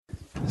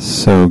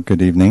So,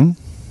 good evening.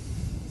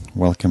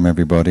 Welcome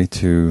everybody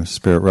to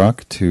Spirit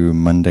Rock, to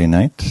Monday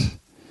night.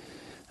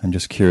 I'm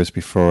just curious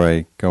before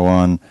I go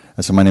on.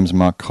 So my name is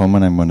Mark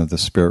Coleman. I'm one of the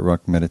Spirit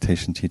Rock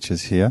meditation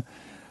teachers here.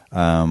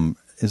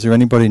 Is there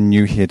anybody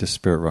new here to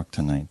Spirit Rock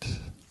tonight?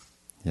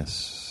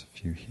 Yes, a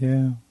few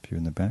here, a few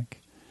in the back.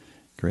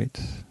 Great.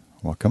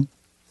 Welcome.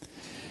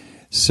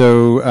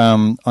 So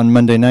on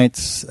Monday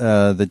nights,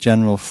 the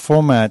general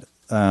format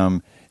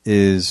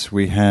is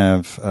we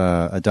have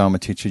a Dharma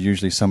teacher,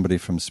 usually somebody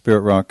from Spirit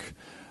Rock,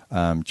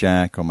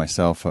 Jack or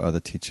myself or other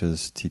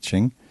teachers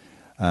teaching.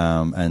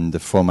 And the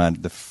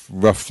format, the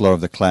rough flow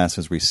of the class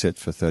is we sit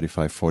for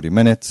 35-40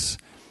 minutes,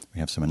 we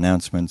have some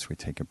announcements, we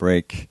take a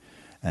break,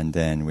 and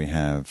then we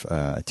have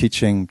a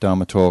teaching,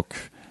 Dharma talk,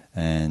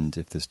 and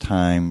if there's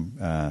time,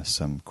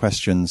 some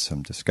questions,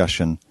 some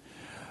discussion.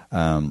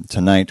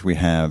 Tonight we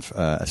have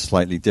a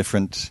slightly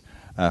different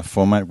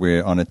format.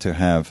 We're honored to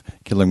have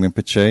Kilung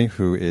Rinpoche,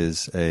 who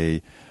is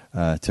a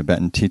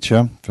Tibetan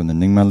teacher from the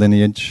Nyingma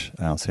lineage.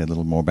 I'll say a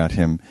little more about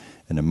him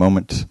in a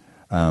moment,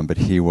 but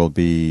he will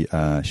be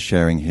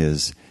sharing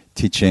his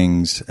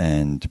teachings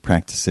and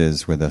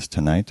practices with us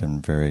tonight.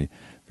 I'm very,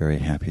 very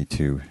happy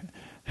to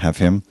have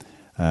him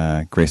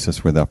grace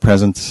us with our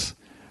presence.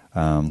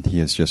 He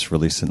has just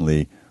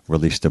recently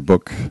released a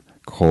book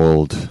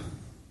called,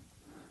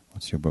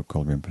 what's your book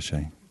called,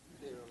 Rinpoche?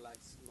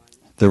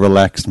 The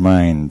Relaxed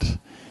Mind.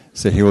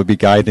 So he will be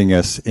guiding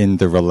us in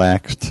the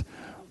relaxed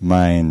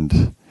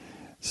mind.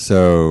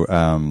 So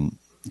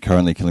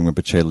currently Kilung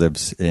Rinpoche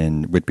lives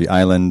in Whidbey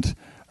Island,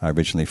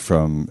 originally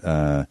from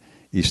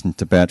eastern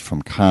Tibet,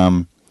 from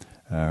Kham,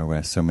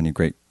 where so many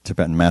great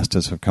Tibetan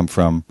masters have come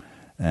from.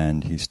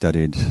 And he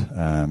studied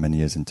many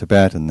years in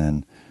Tibet and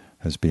then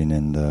has been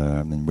in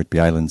Whidbey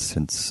Island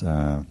since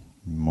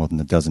more than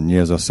a dozen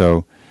years or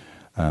so,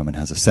 and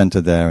has a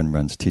center there and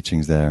runs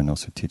teachings there and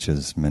also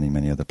teaches many,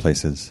 many other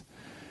places.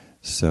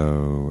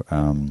 So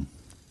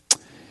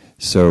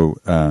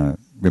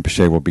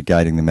Rinpoche will be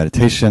guiding the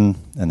meditation,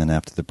 and then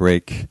after the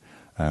break,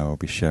 we'll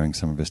be sharing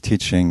some of his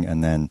teaching,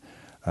 and then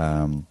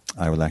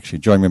I will actually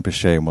join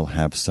Rinpoche, and we'll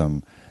have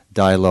some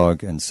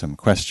dialogue and some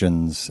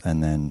questions,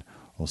 and then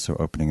also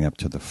opening up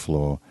to the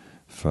floor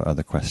for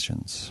other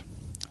questions.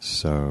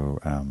 So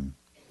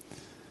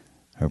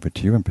over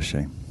to you,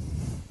 Rinpoche.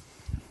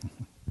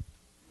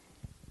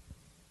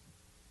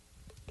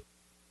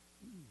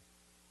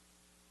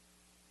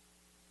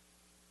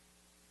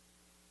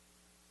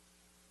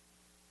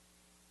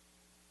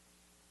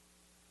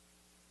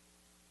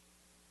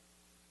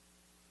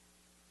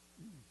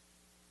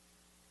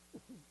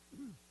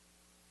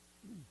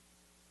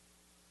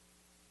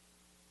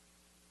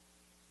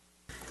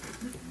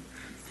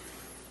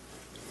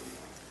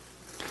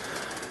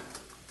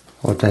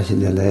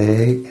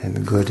 Otashidele,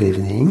 and good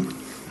evening.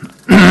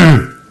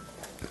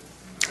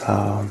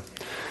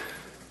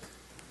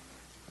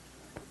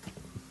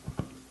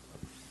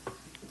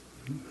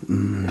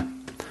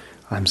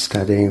 I'm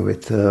studying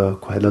with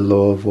quite a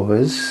low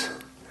voice,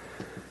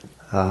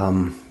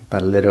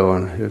 but later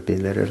on it will be a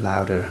little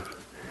louder.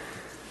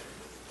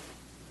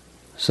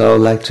 So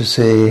I'd like to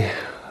say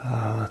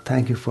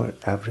thank you for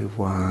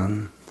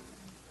everyone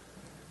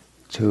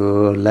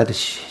to let us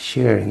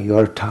sharing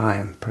your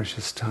time,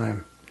 precious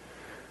time.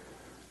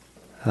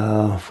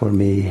 For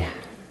me,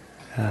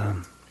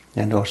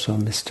 and also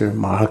Mr.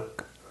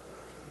 Mark,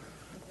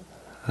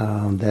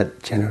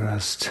 that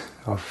generous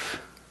of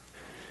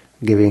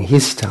giving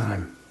his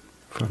time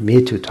for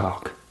me to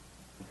talk.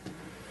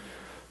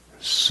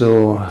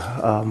 So,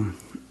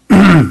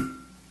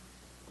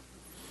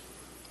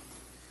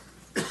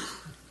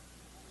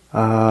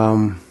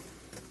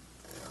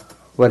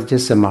 what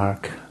just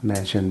Mark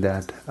mentioned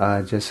that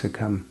I just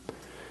come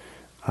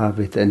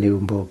with a new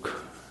book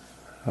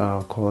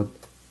called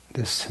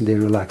The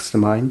Relaxed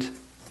Mind.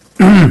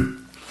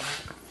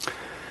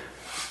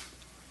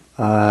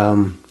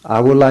 I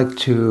would like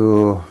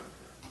to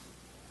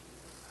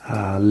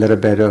a little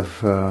bit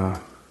of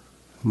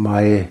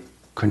my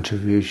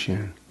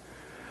contribution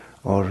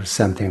or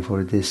something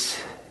for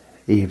this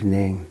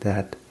evening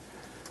that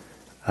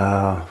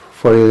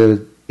for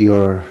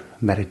your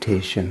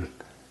meditation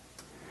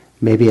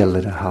maybe a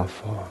little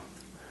helpful.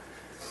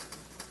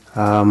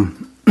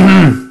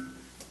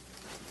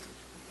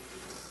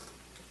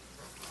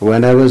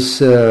 When I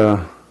was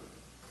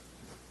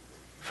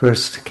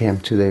first came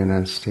to the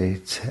United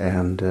States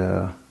and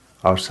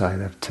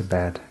outside of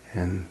Tibet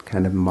and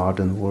kind of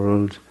modern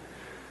world,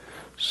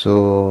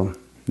 so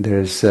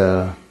there's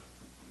a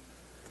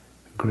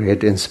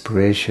great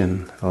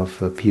inspiration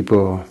of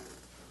people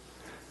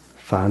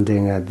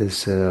founding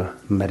this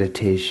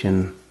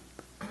meditation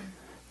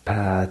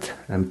path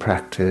and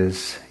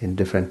practice in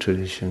different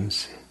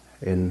traditions,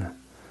 in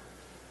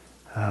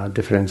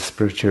different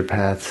spiritual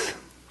paths,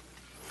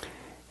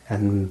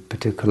 and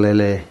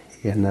particularly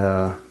in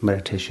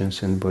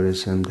meditations in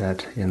Buddhism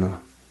that,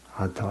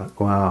 I thought,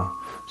 wow,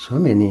 so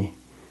many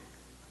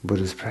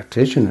Buddhist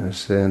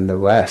practitioners in the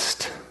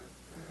West.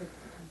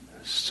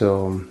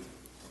 So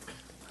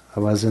I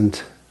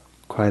wasn't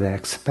quite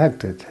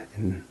expected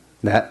in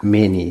that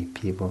many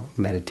people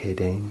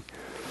meditating.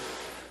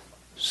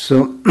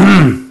 So,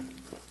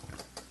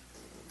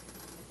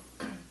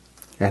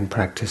 and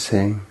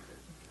practicing.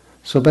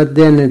 So, but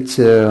then it's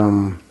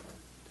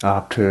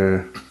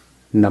after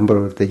number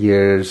of the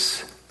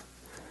years,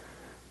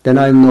 then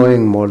I'm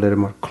knowing more, a little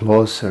more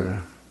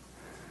closer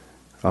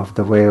of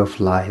the way of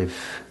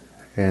life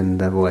in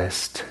the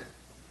West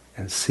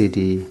and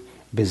city,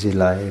 busy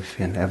life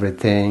and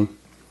everything.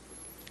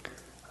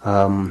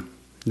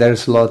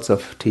 There's lots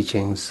of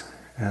teachings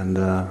and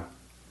a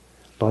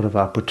lot of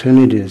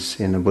opportunities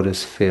in the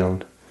Buddhist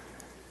field,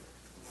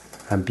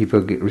 and people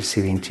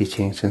receiving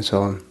teachings and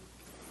so on.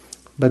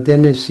 But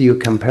then if you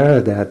compare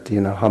that,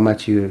 how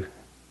much you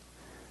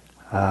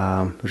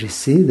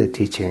receive the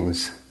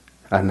teachings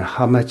and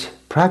how much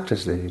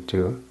practice that you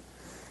do,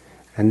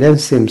 and then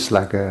seems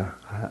like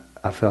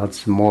I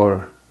felt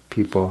more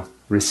people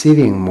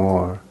receiving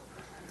more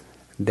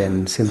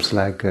than seems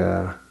like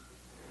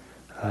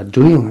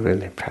doing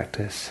really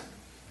practice.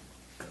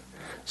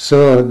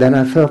 So then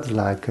I felt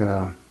like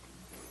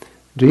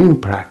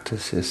doing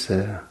practice is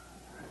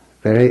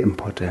very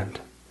important.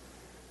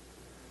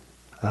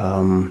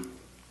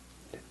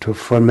 To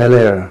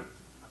familiar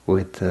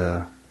with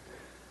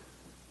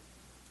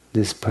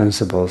these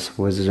principles,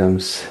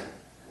 wisdoms,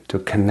 to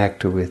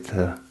connect with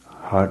the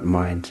heart,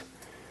 mind,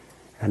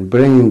 and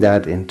bringing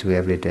that into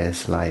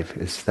everyday's life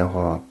is the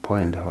whole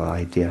point, the whole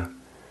idea.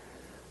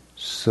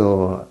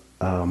 So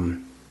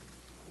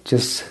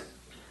just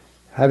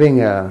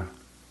having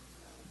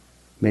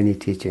many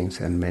teachings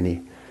and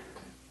many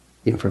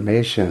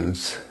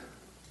informations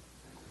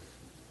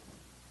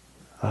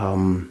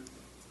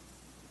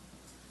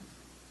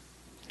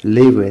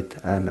live with,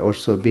 and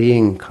also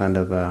being kind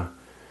of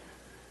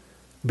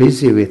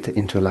busy with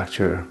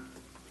intellectual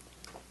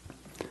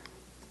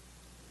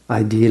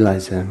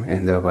idealism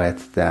in the way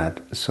that,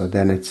 so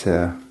then it's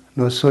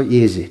not so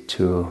easy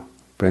to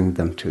bring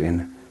them to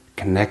in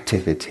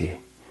connectivity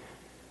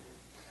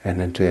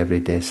and into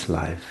everyday's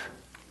life.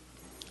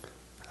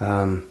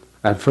 And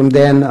from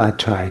then I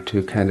try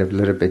to kind of a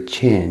little bit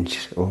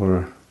change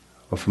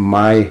of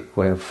my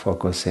way of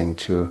focusing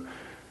to,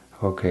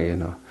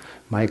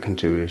 my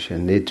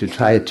contribution, need to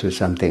try to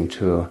something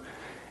to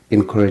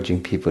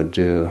encouraging people to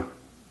do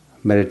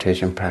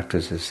meditation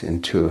practices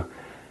into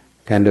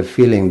kind of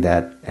feeling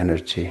that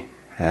energy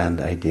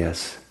and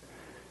ideas,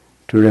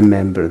 to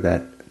remember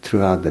that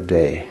throughout the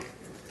day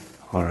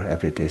or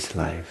everyday's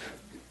life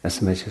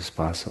as much as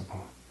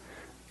possible,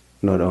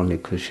 not only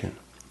cushion.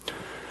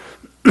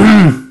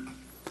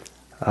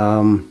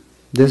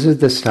 This is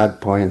the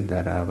start point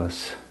that I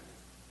was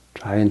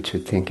trying to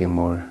thinking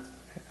more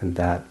in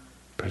that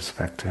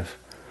perspective.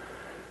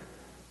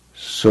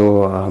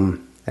 So,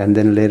 and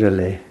then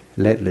lately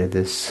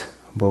this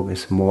book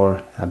is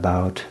more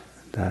about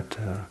that,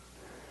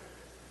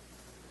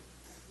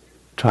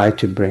 try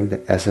to bring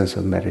the essence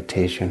of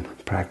meditation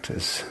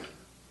practice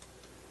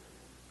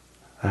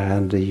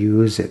and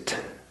use it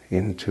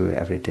into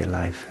everyday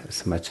life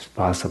as much as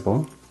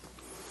possible.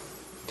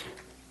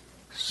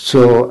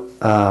 So,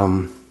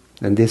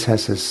 and this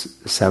has a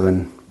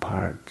 7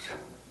 part,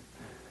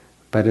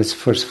 but its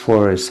first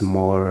 4 is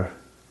more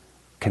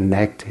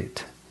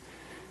connected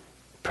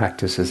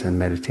practices and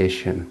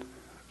meditation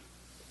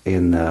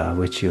in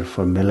which you're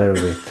familiar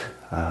with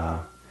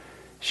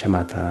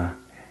shamatha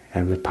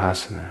and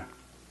vipassana,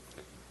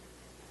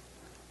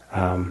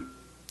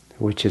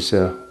 which is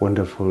a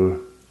wonderful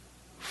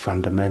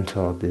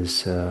fundamental,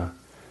 this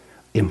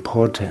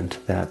important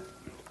that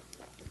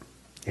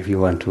if you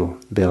want to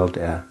build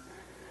a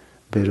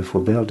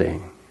beautiful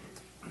building,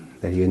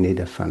 that you need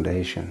a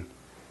foundation,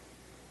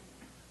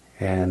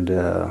 and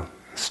a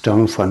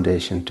strong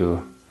foundation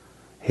to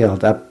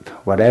hold up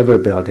whatever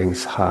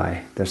building's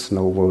high. There's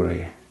no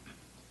worry.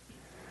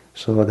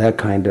 So that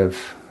kind of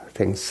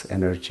things,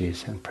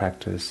 energies and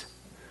practice,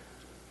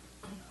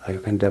 you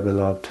can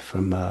develop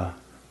from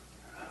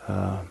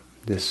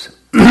this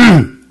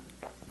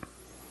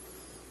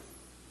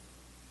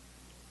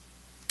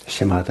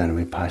shamatha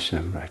and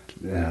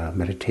vipassana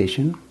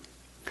meditation.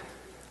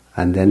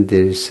 And then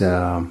there's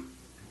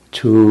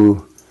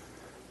 2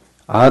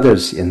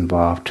 others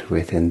involved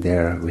within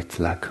there with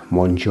like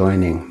more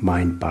joining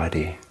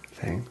mind-body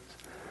things.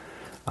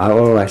 I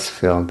always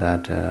feel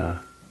that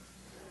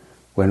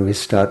when we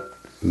start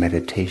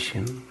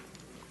meditation,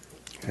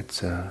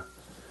 it's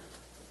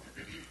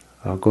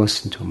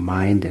goes into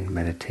mind and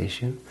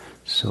meditation.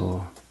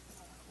 So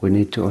we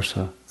need to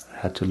also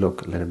have to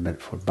look a little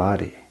bit for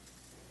body.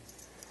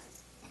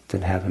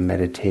 Then have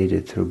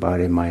meditated through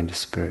body, mind,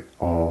 spirit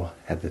all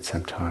at the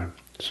same time.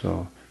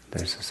 So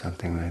there's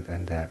something like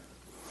that.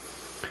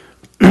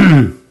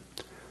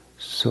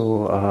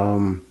 So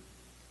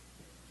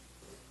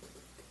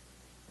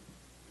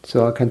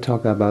I can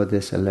talk about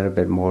this a little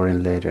bit more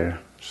in later.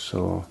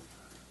 So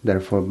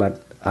therefore,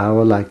 but I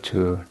would like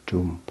to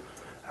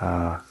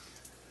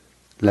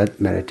let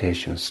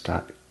meditation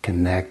start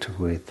connect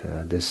with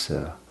this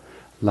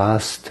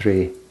last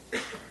 3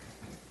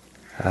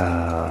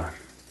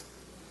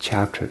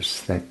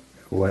 chapters that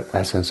what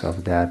essence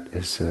of that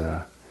is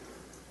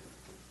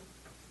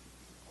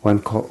one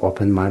called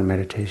open mind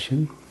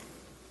meditation,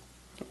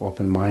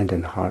 open mind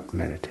and heart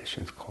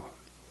meditation is called.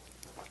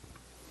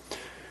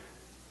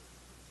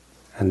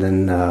 And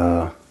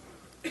then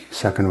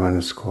second one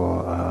is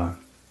called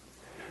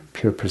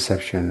pure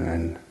perception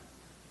and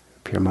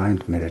pure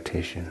mind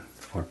meditation,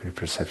 or pure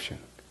perception.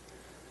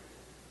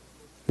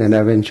 Then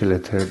eventually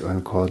the third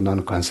one called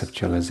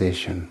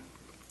non-conceptualization.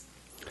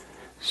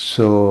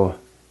 So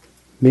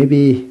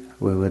maybe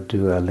we would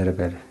do a little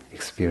bit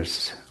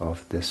experience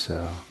of this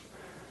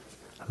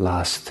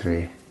last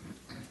three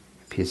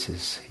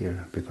pieces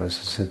here,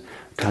 because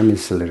time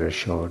is a little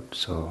short.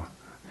 So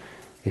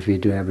if you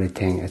do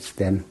everything, it's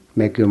then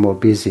make you more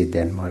busy,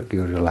 then more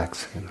you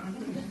relax. You know.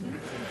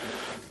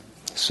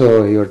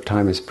 So your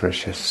time is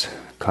precious.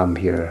 Come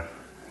here,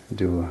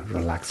 do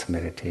relaxed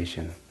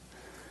meditation.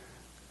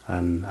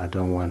 And I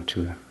don't want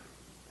to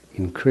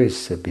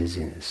increase the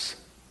busyness.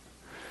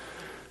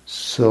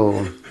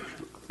 So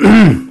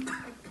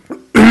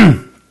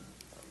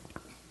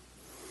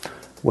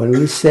when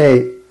we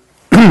say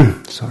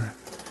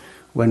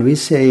when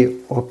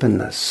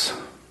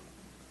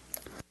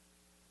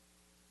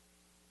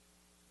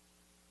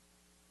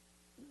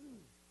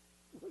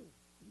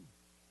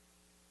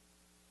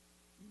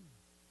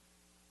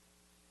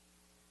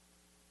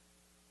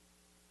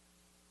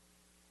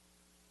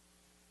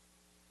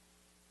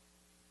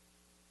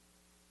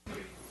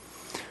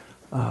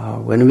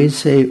we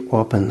say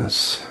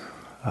openness,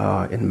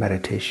 in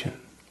meditation,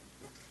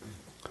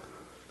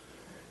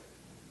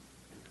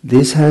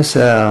 this has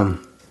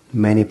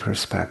many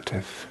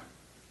perspectives,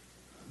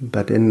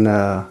 but in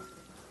a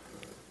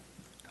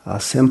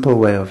simple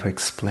way of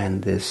explaining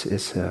this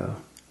is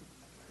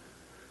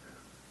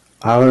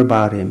our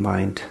body,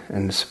 mind,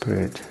 and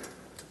spirit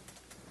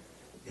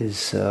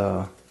is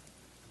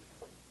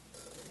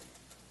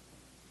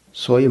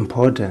so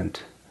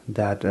important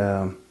that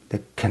they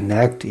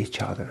connect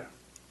each other.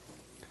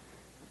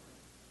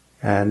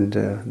 And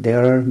they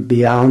are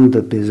beyond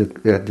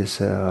this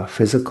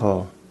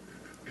physical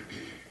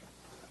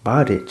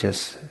body,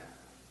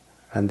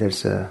 and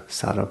there's a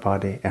subtle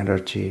body,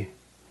 energy,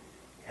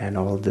 and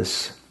all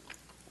this.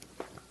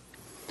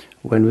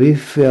 When we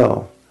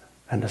feel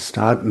and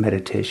start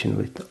meditation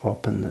with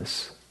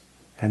openness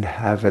and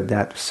have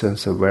that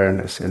sense of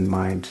awareness in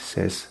mind,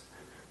 says,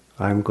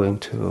 I'm going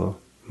to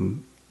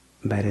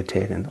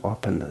meditate in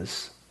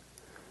openness,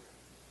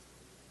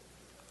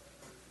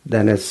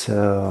 then it's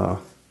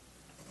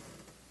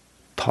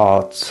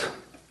thoughts,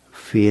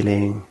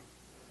 feeling,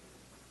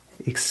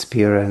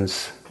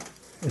 experience,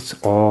 it's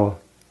all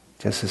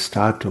just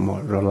start to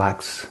more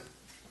relax.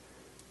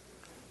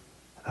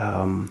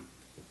 And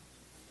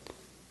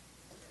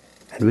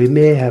we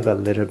may have a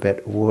little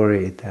bit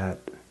worry that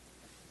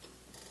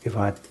if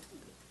I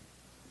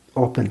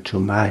open too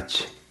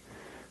much,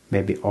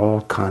 maybe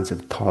all kinds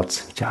of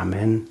thoughts jump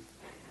in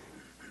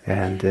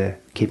and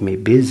keep me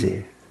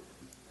busy.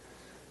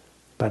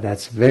 But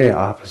that's very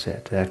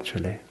opposite,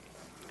 actually.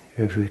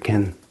 If we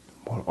can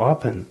more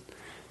open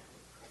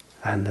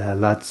and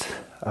let's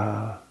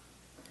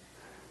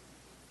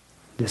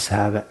just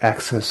have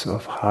access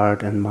of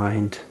heart and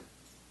mind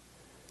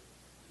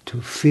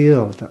to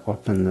feel the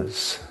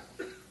openness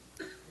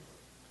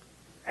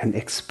and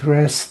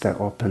express the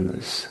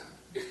openness,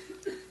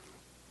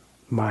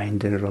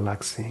 mind and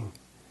relaxing.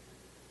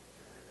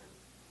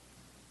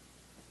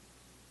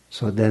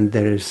 So then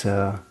there is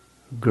a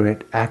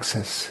great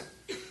access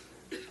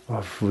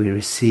of we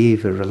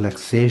receive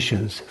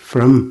relaxations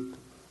from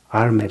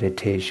our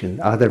meditation,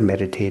 other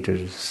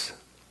meditators,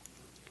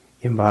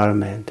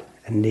 environment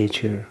and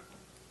nature.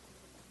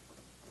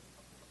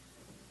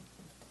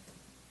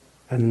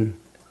 And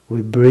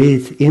we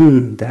breathe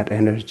in that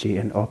energy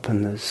and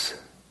openness.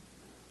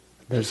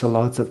 There's a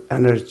lot of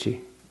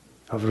energy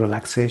of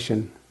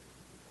relaxation.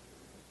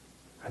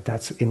 And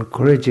that's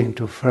encouraging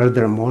to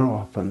further more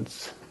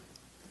opens.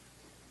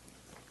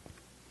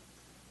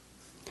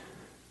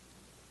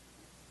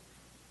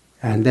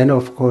 And then,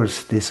 of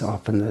course, this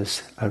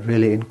openness are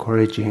really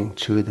encouraging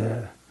to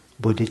the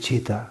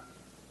bodhicitta.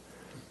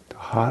 The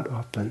heart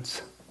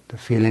opens, the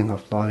feeling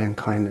of loving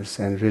kindness,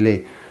 and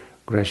really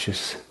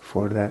gracious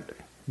for that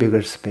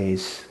bigger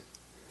space.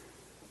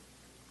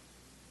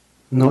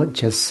 Not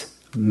just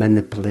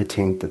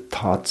manipulating the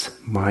thoughts,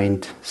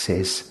 mind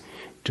says,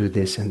 do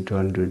this and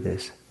don't do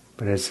this.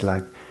 But it's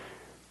like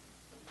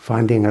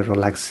finding a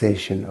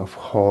relaxation of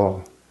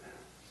whole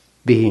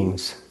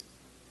beings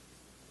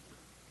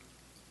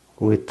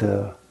with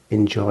the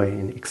enjoy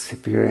and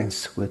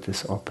experience with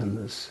this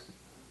openness.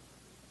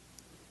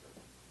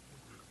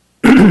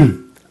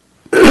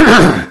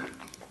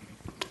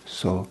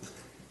 So,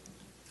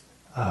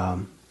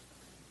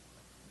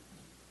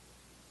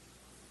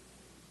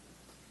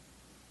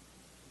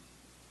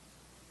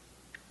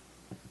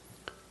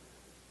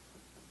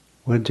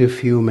 we'll do a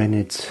few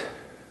minutes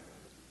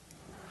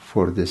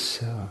for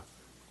this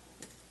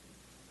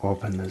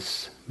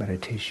openness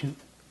meditation.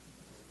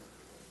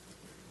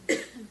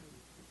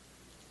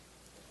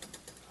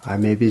 I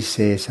maybe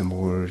say some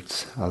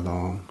words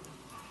along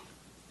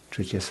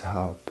to just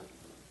help,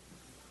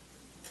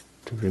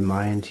 to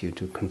remind you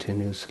to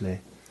continuously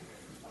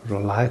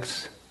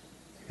relax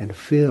and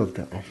feel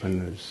the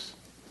openness.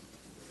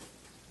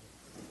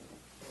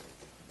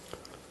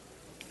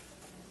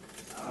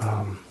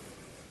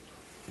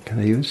 Can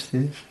I use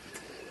this?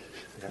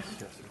 Yes,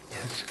 yes.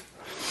 Yes.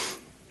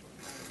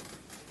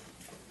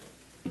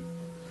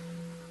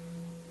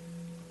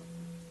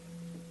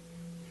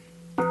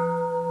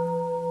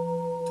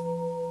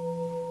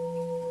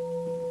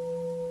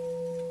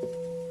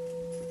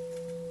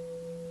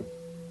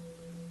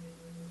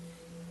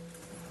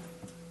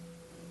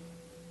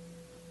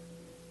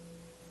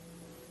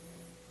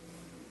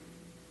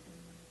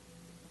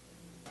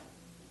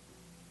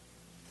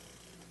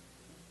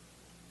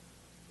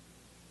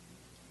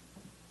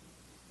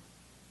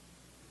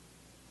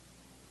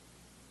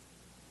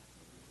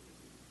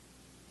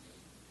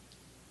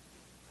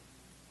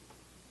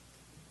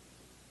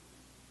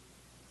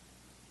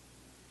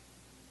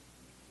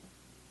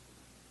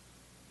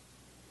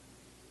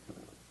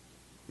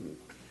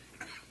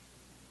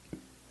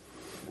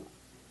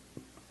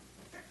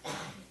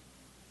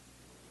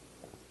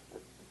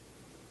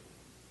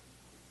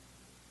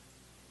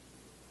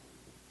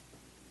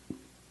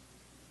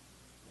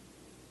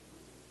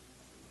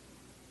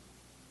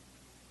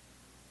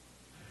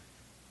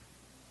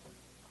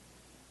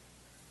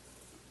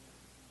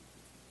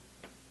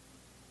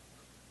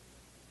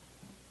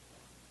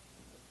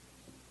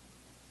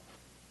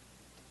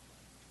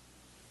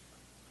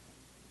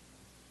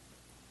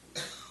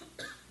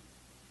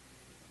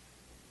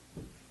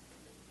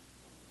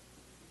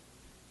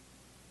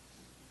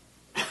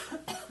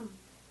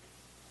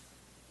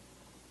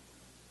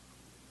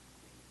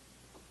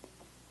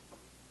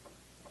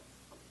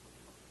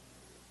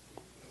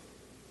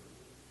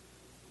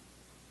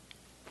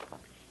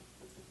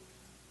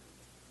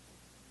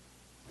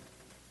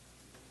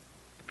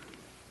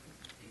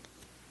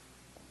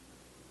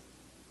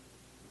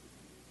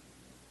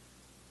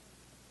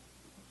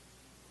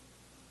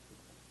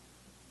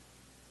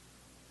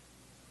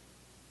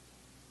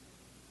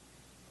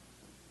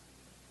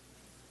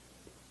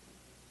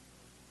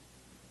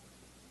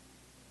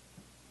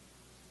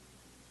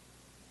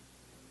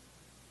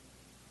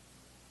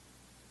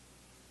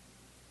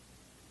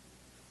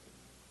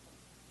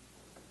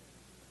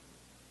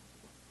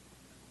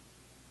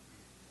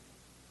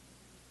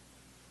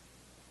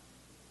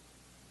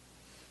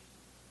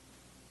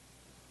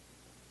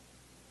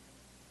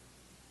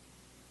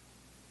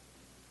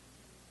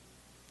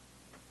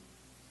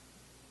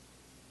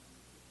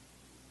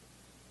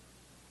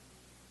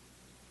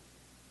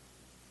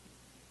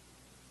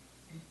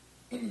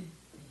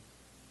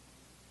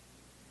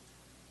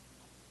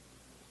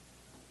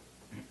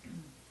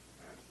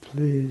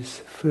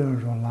 Please feel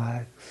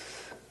relaxed.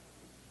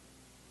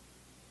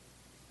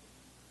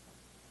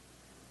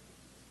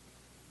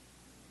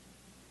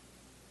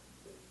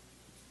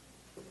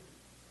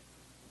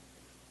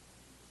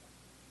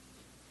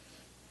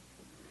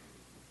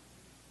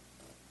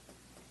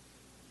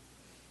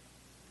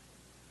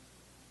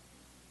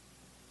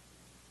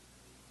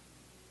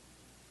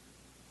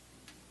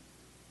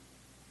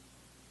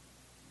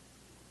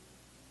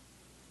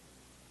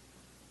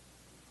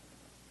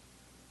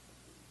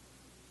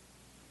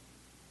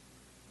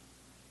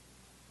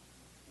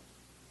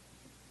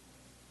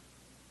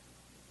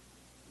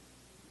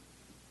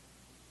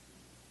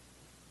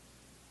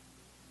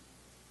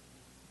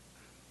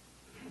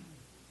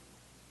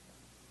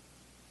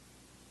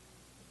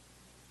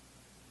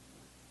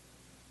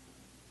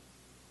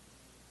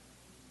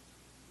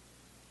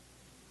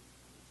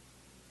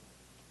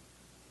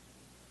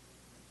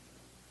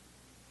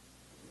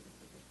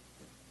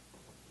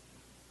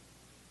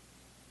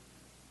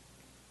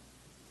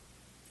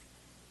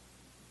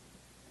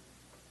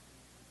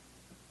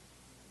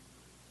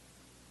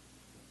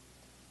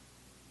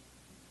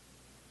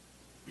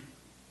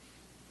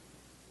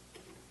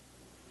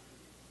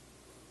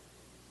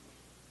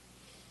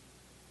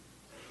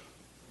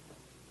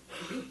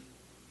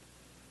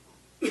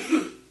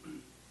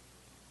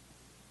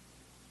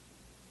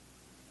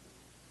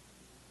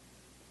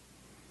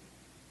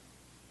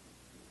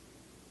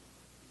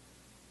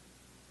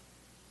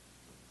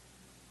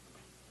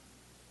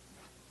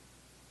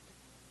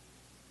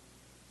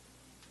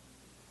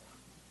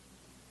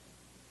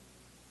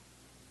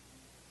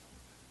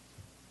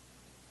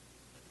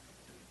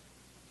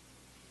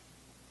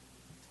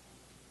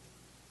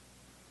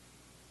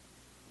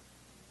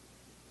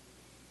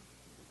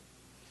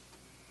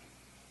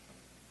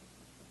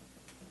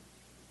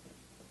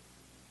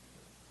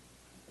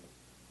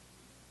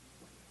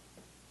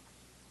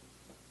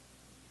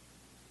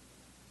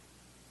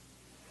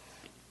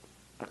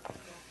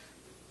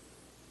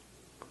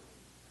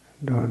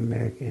 Don't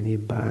make any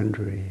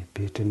boundary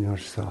between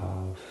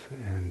yourself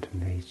and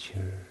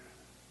nature.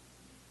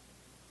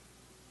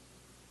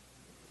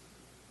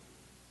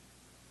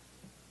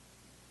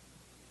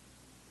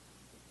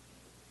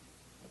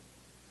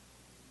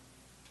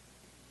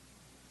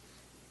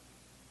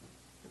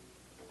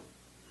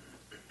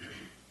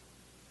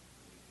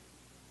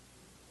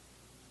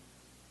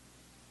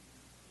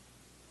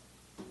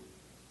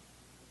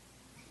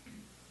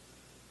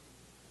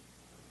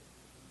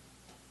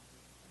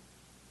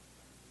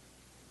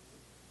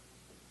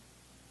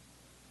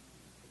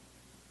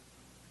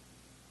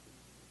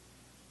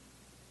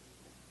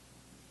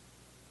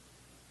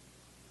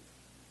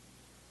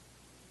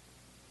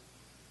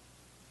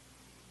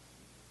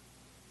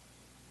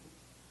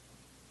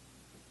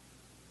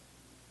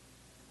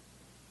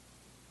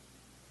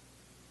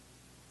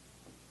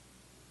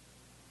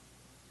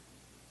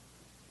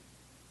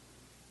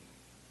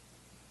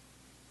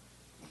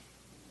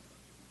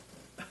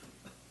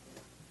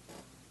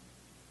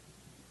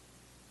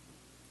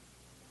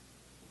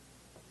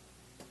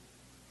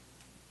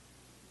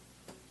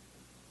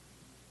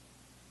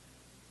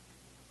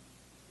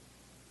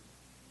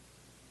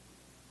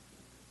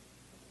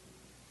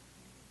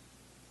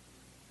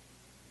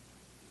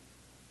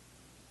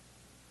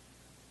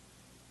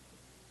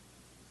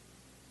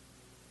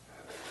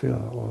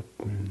 feel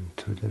open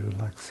to the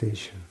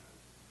relaxation.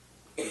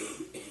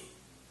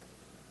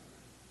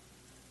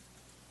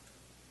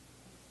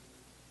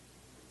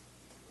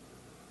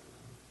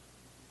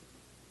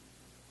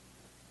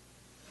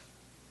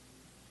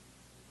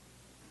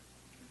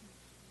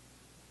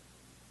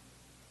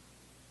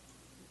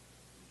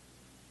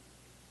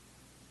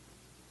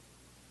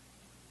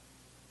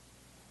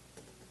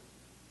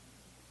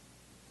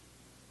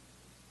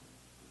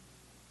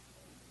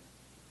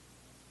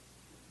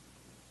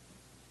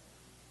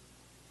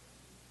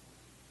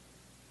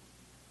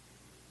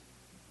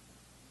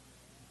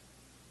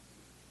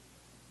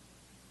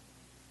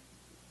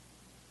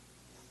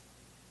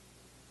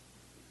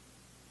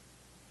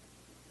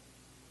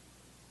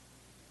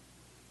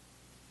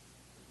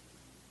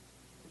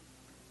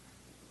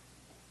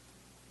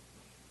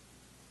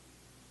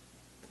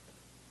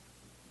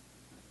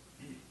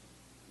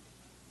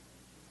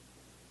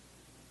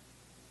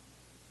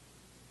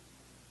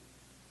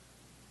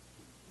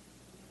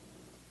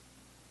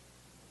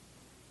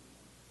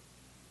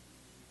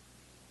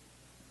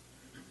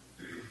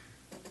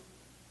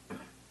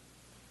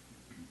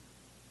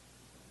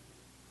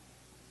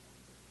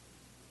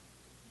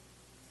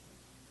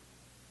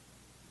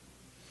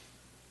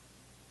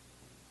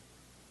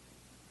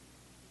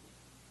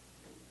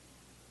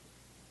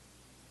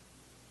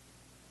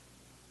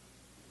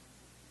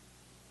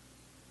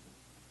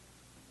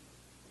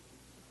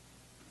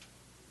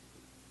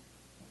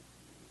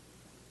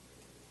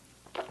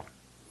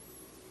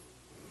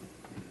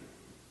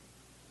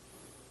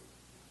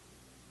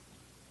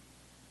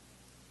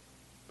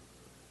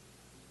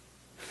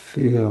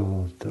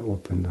 Feel the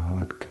open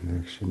heart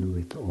connection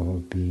with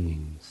all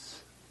beings.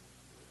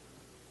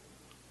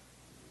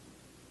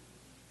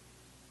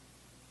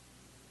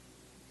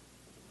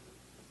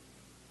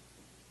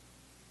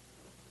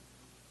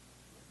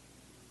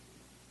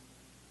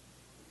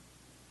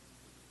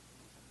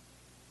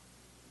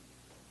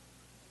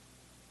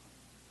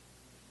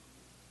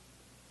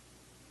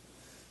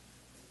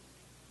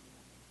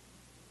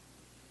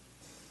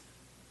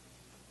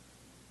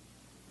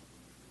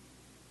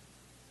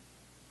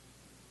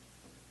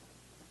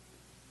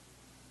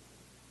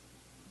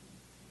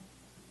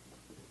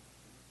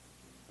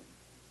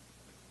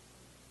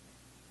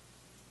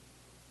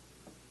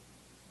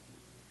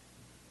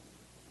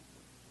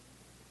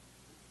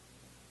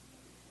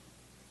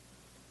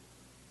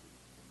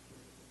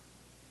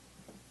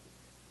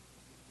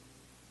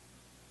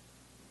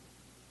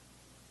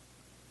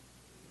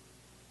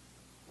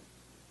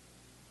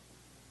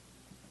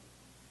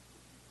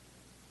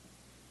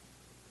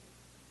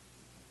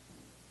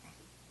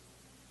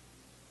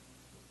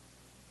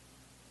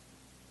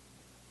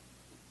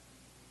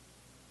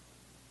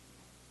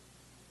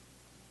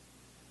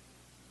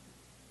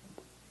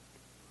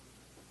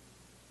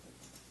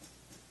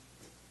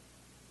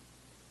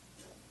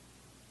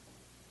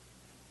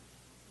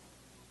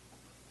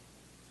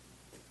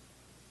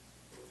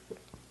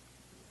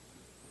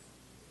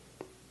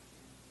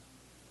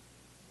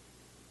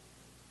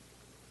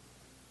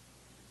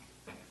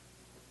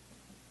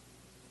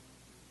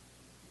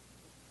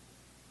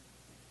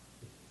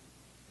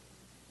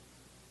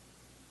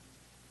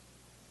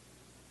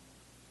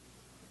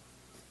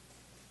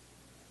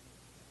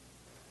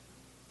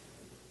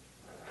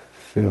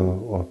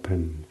 Feel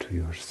open to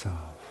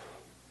yourself.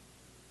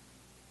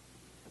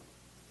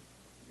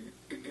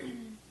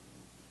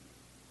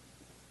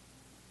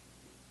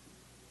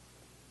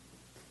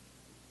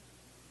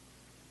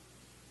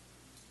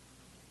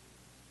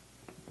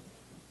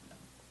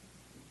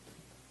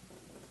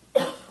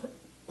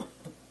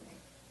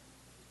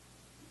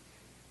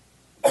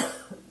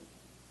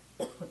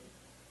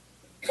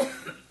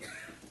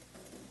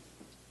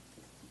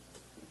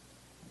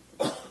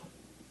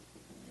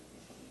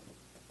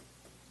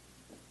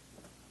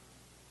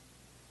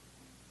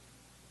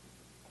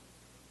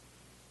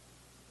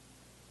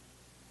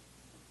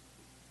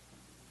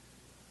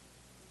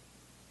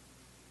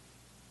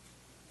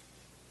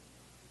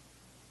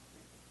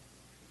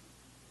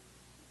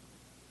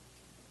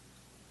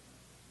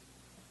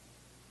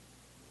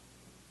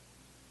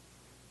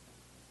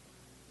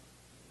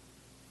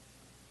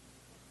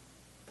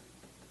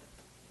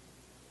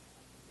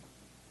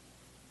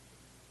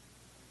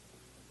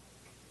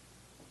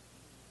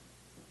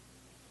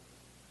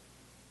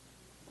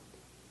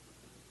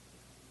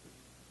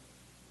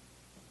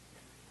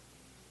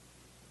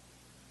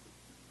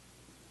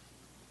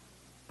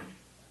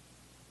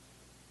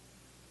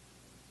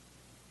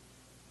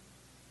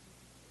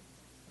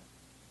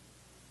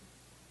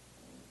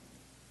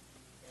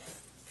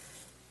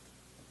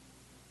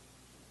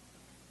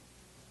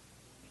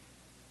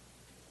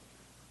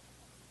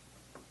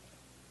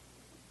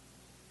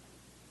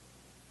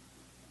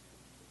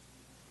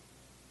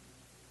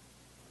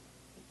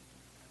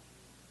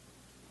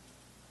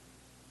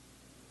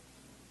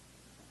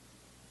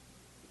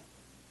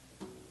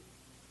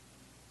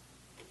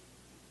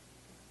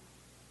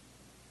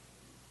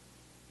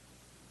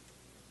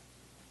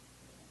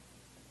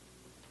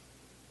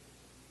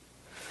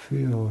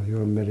 Feel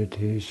your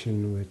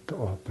meditation with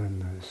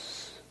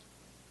openness.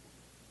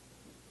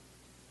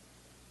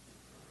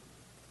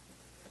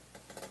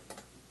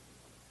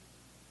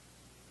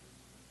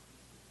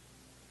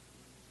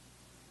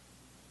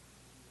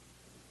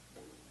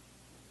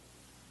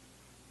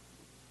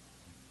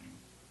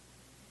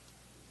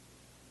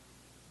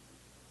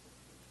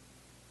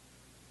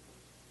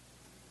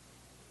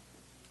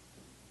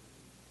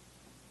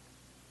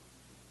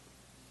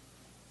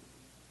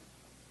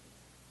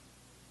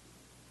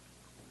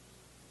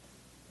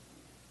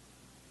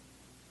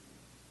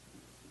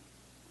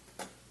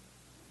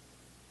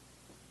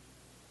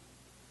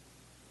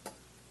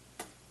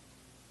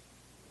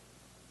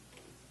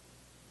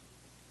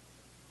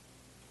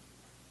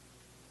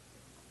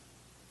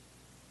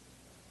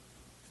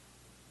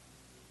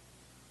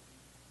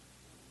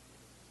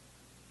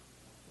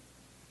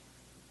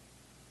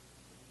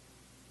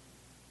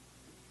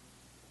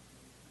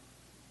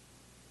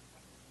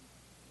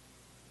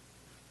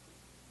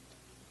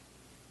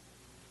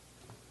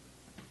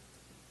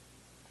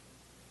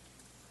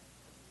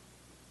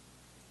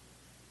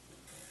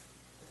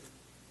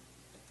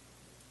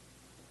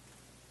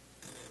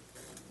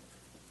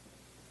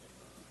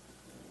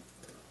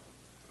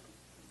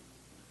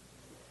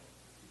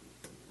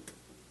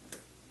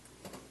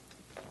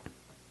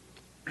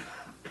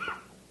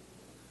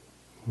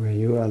 When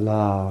you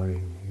allow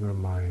your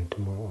mind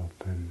more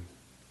open,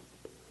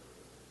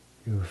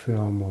 you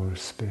feel more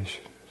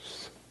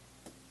spacious.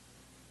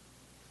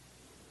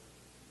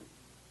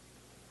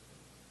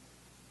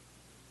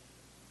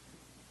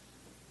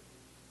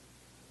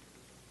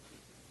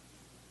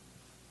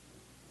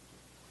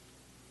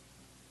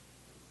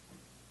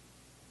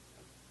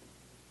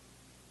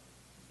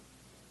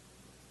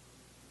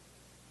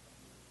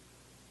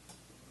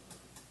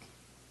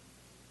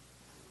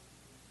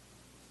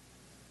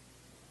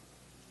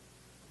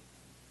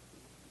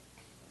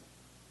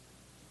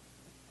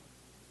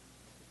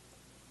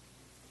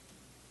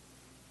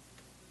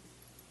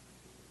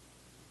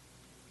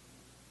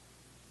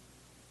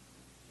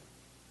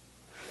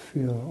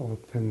 Feel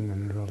open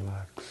and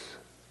relaxed.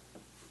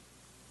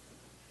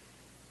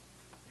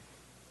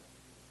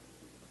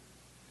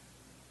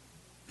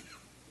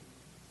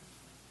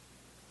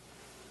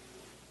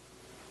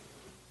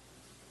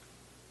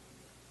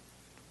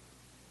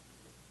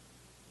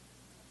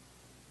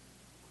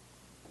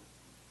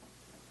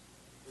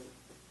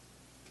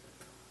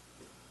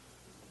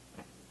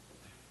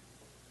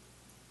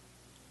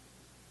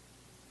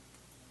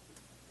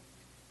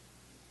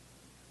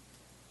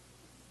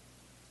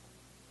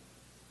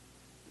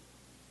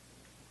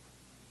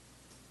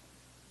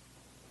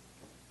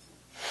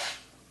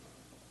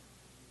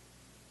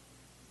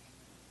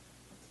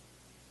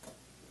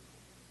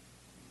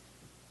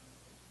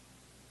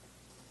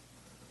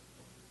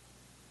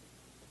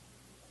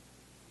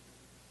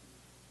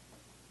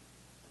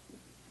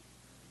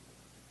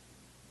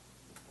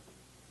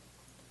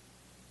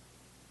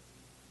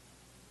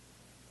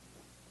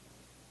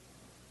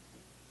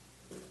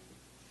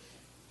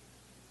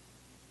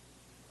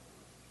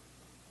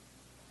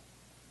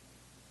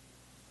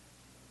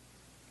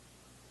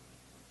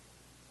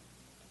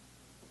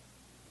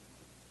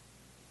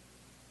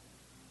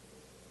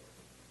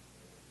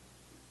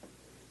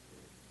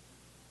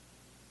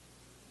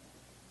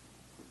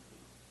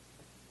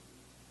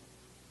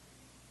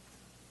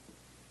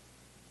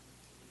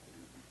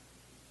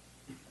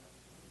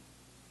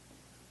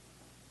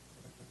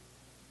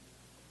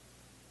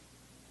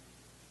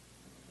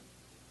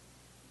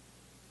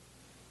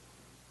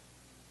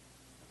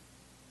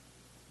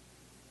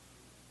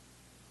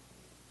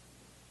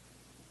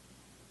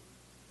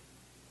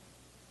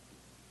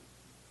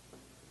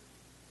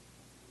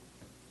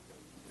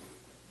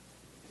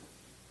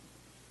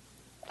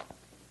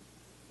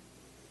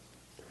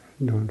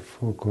 Don't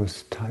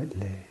focus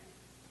tightly.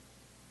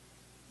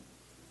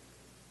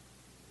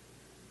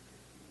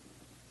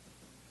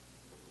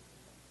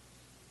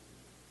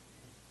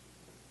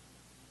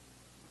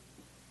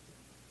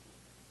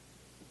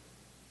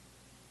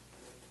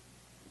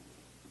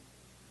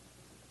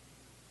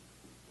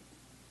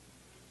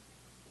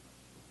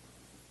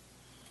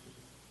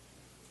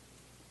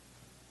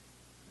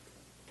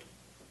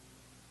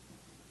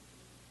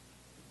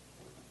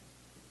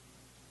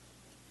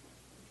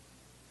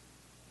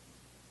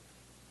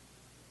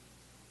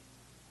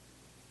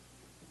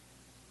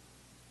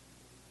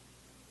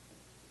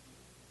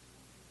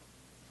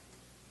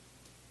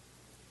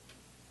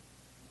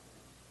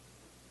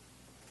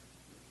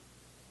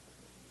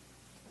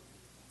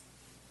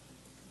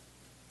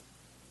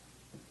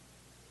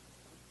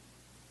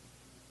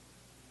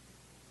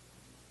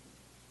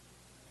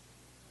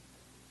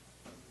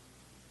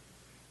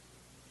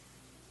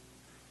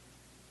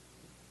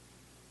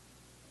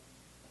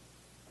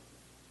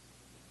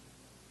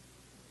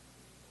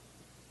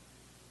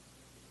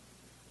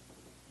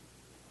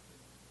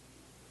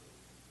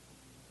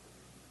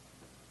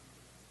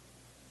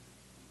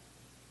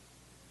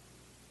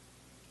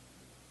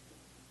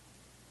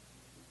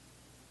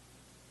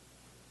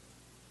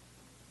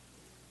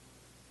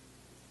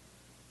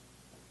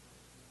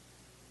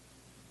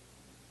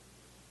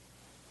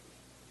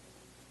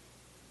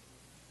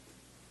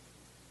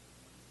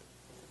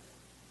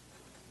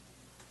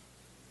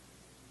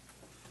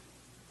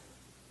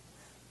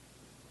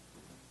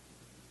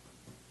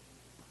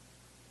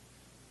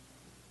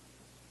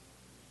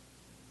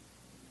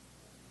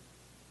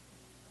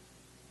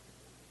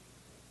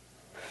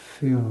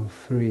 Feel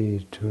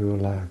free to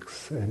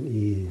relax and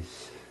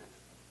ease.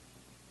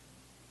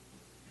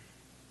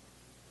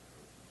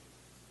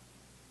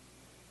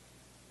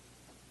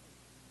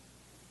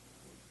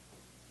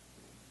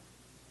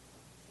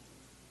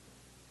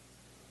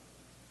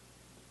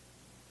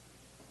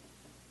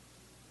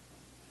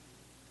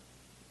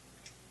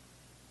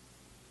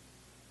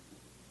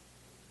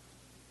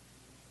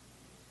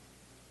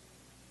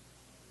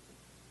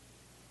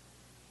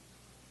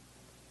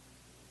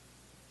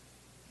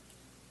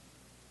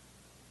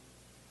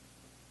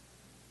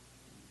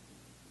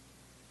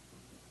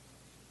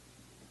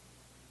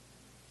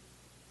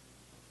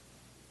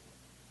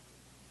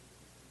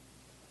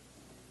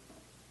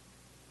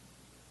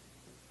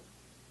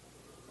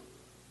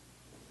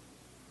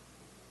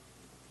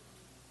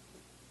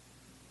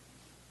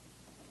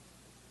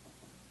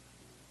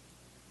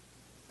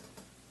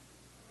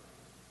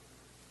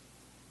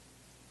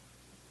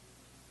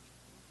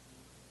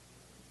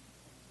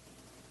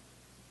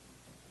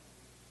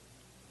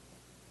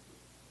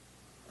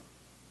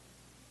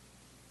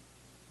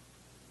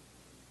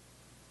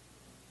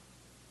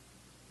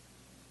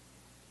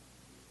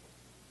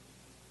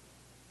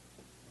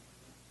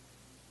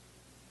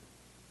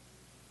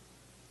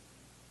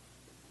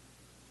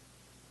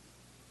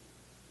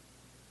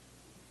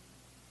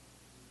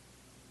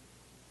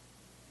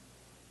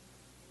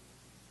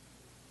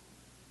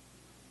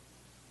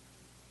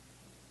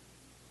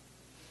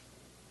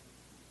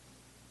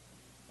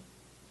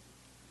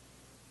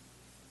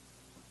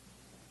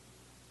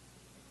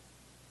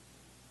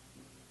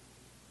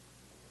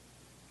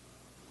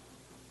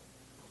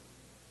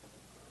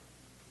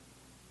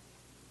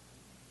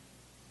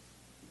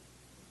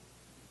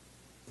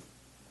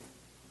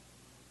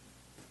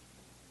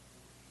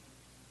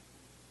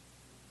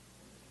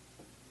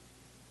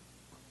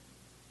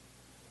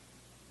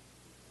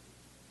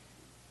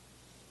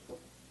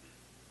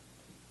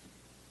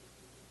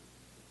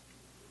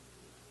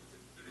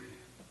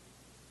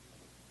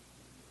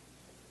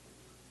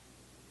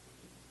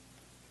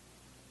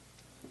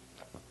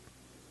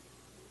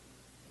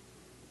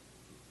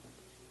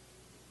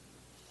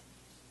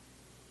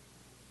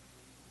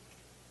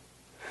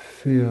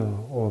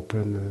 Feel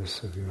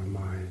openness of your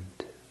mind.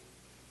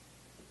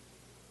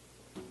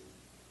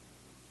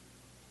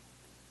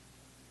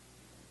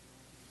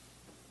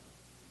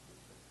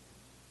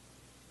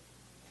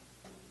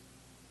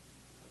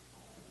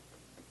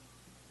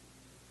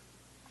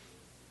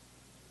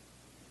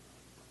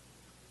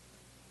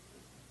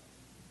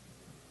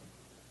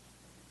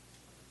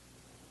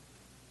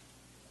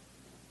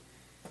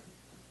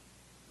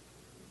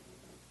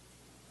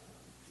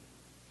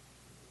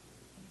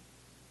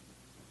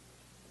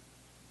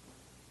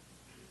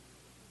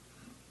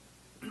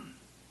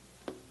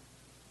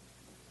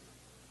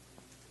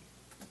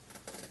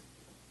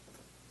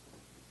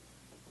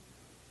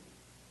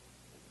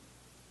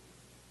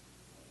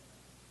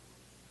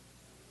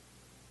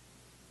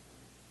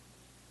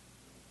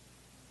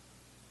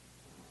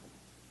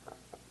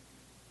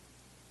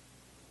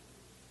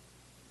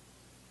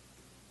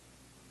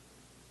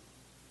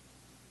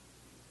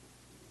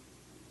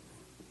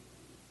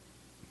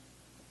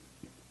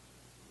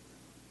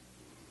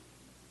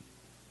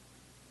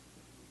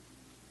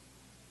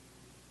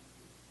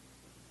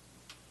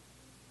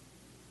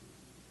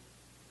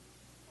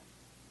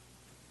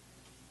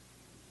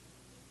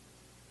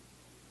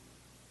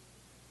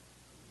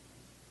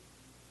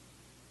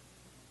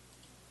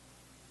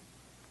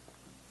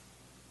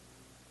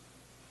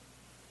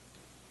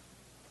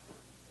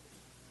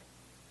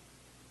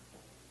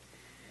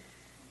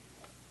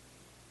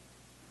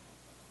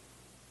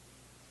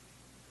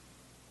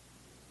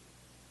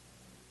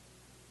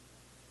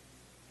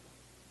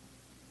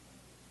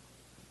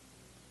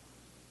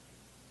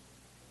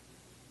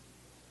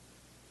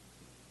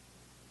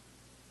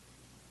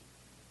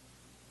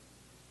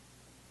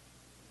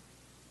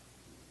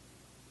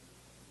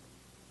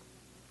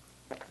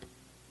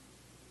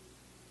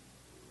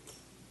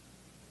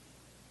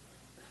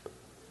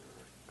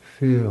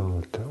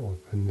 Feel the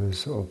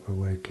openness of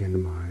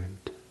awakened mind.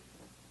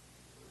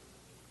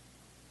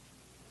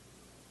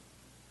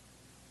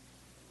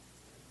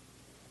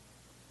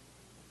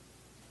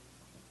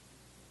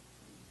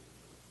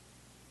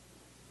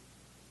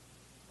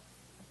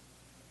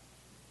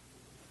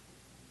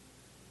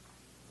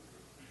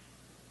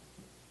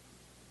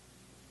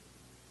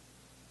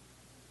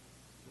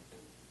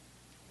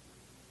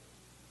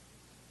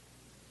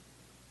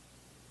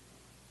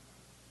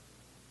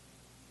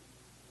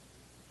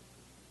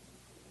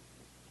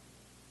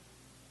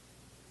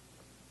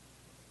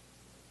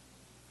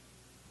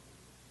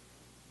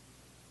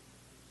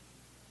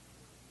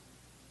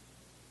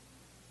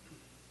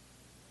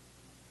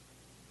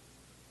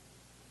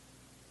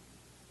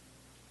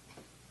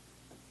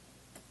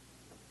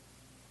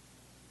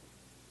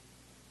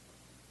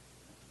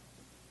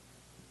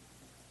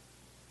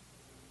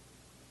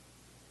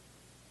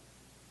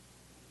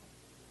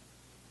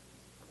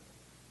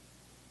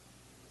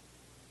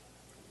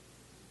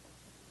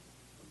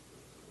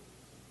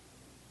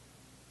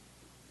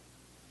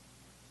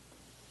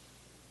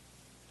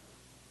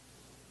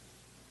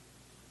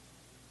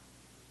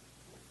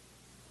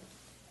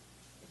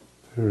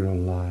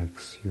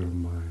 Relax your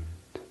mind.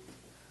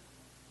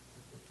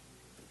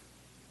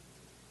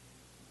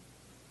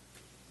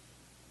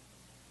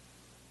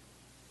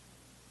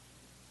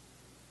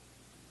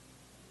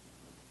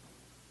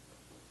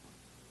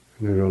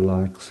 And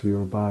relax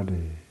your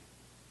body.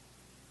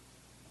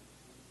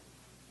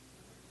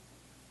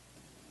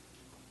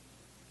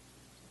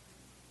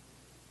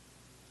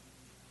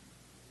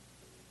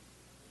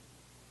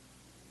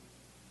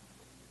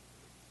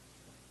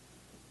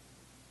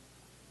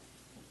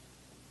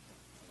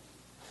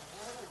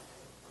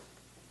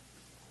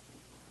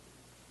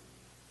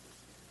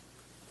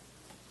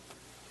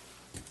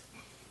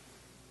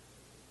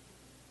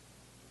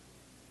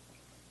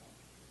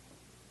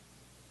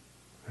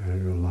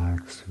 And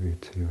relax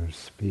with your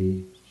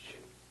speech.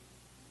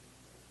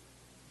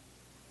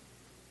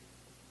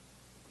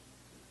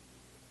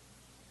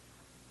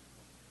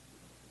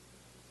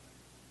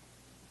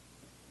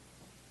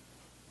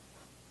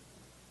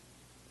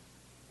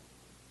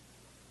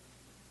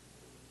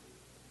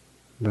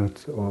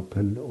 Let's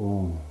open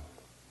all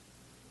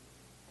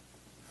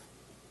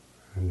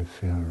and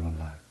feel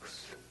relaxed.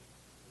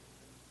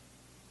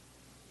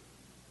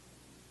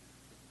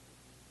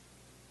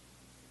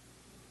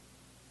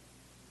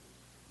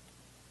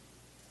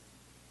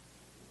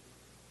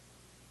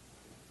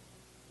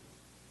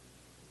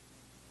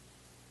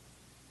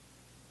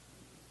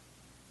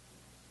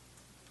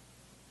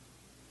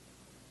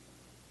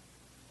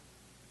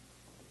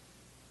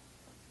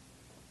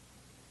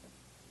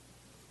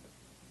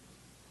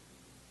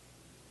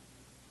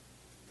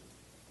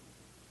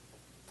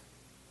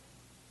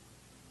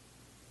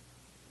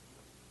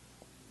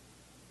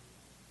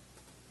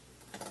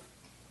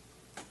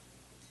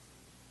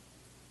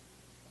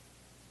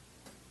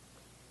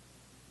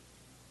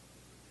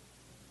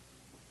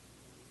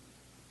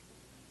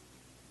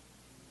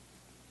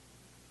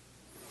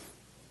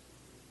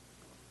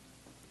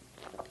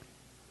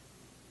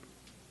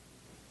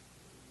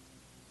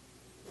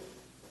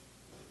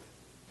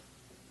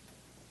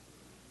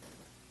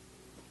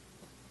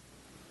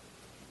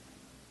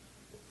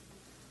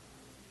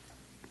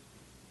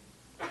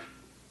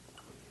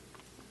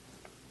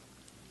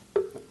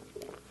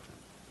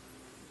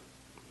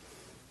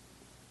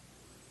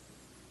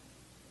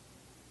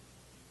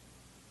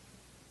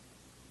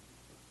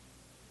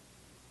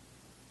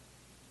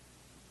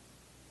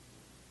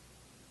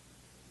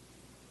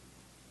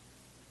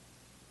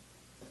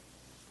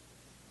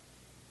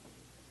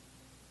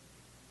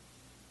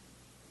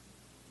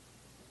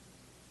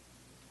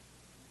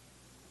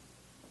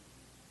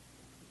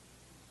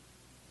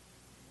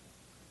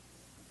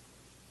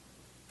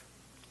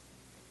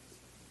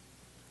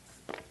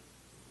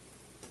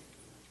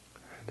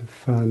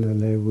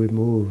 finally we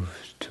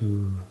move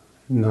to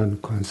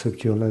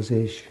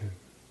non-conceptualization.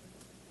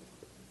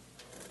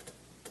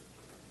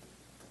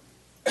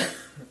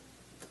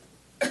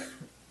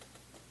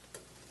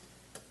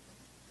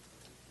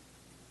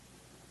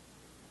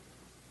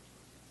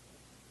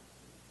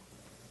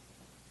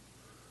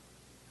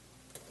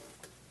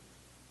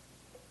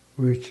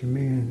 Which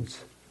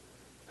means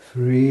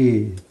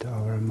freed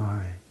our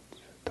mind,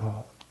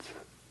 thoughts.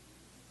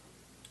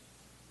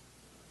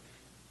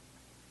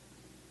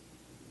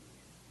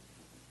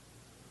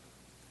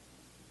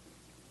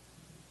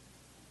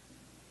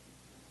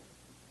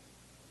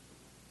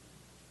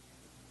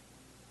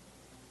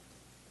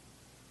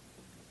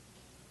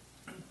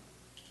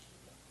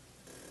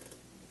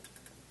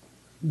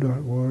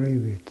 Don't worry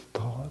with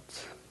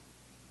thoughts.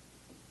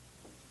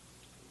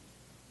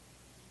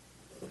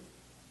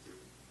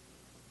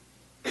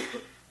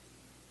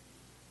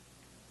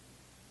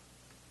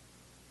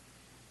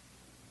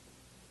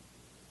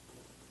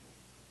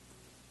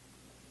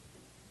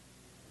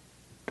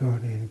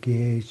 Don't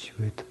engage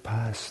with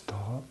past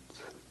thoughts.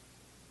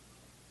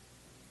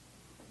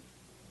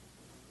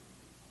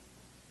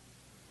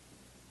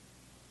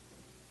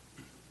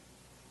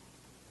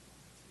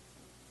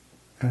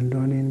 And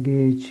don't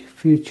engage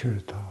future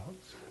thoughts.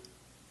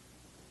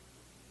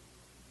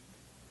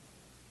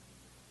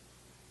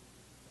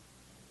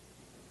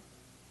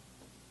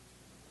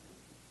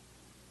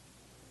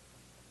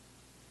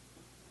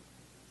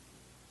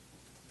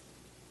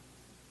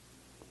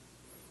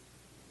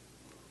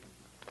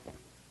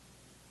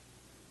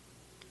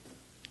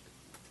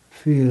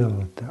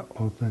 Feel the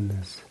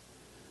openness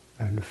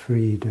and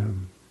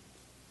freedom,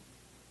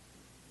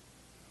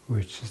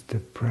 which is the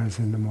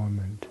present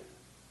moment.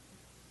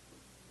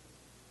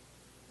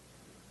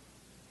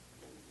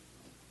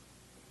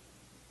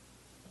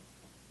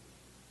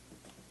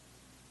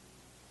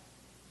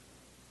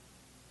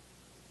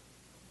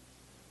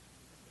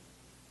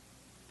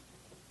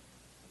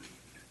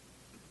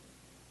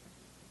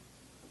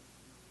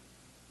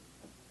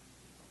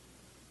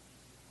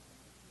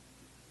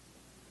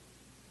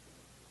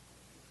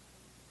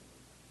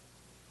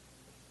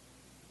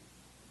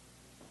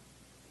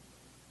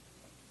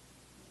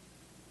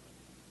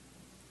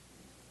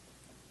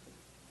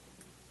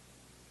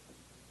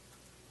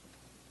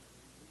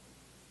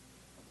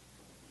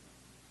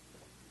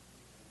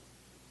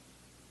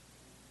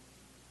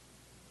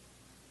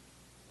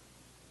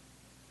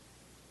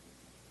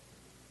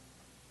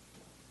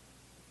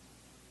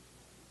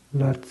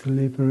 Let's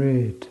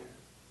liberate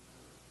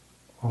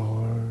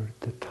all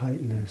the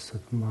tightness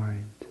of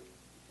mind.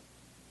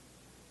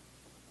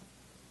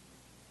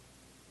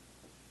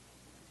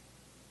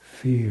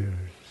 Fears,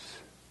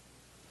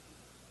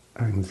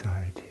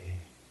 anxiety,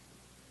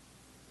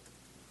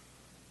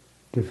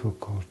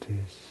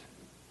 difficulties.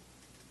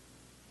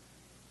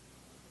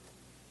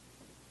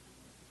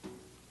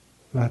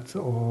 Let's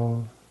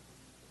all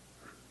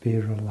be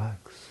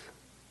relaxed.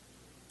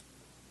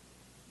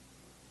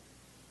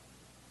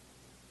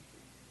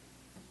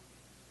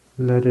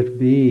 Let it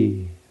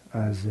be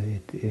as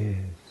it is.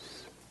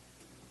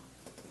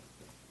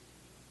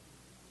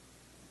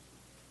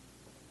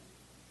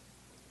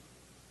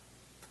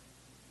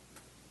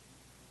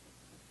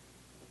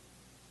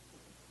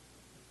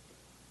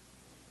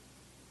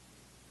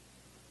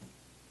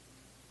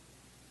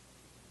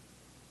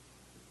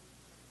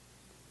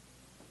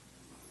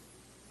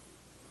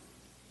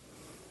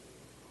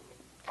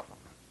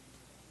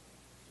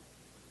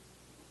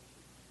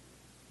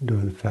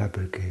 Don't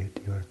fabricate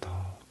your thoughts.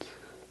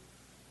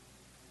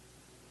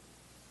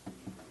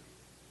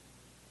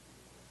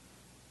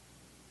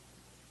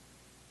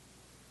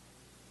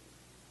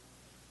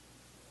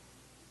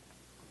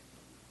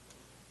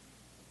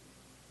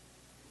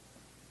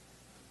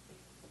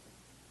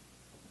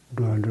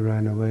 Don't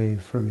run away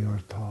from your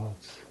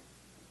thoughts.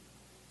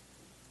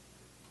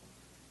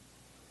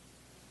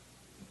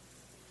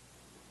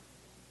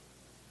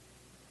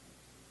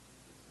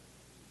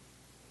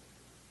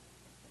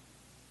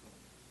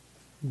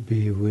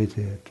 Be with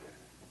it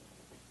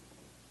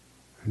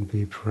and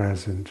be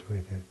present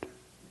with it.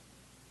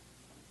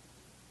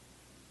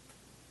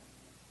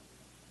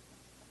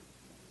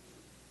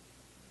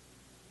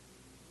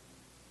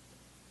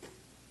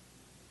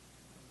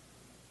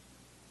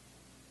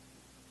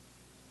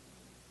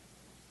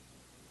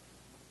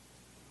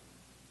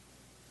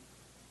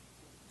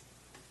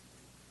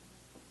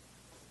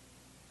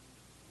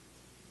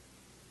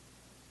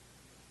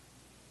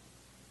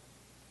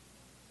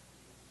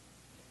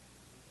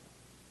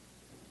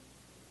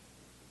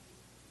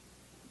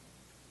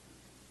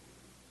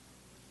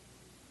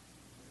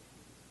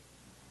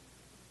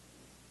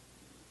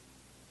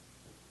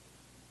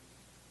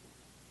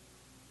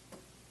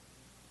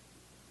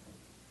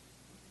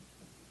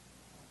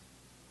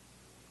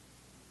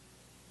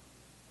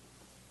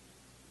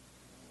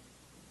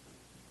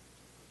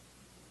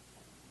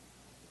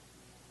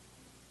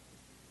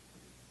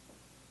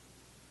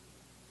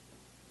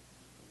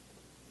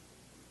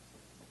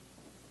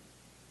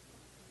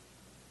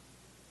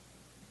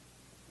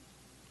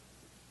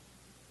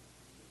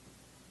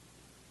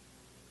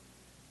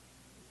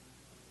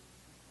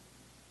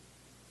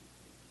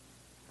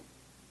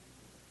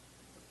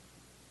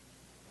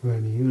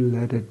 When you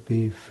let it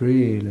be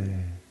freely,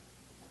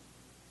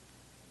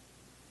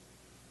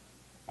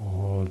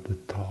 all the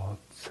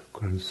thoughts,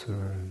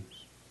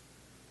 concerns,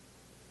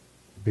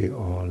 be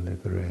all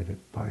liberated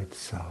by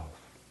itself.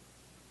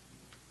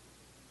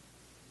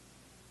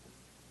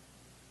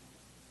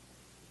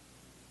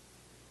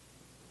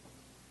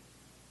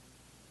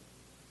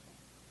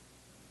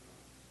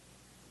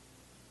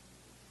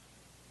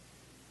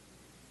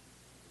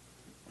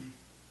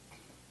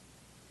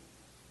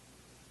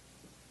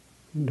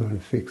 Don't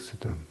fix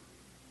them.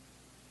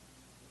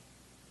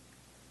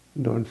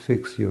 Don't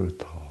fix your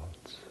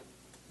thoughts.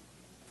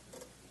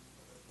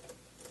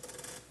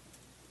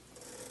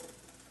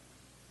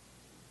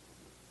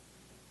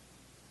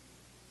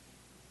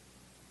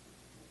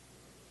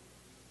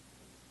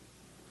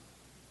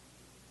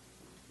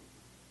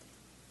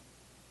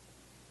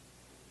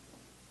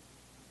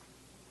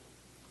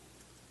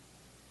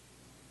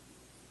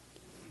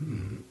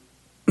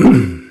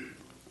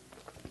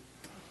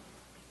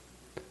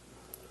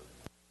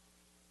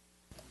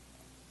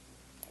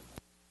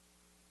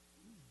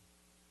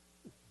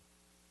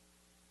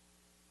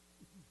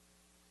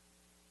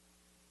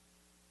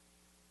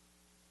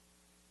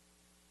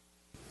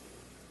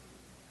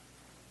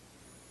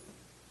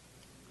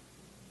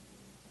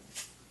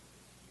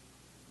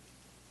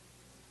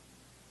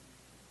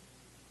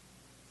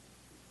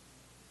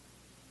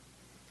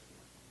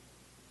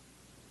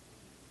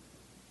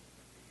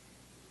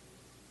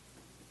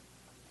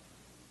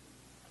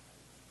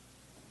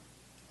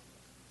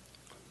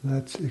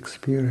 Let's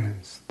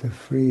experience the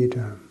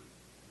freedom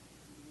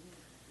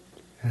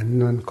and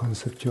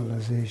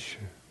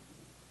non-conceptualization.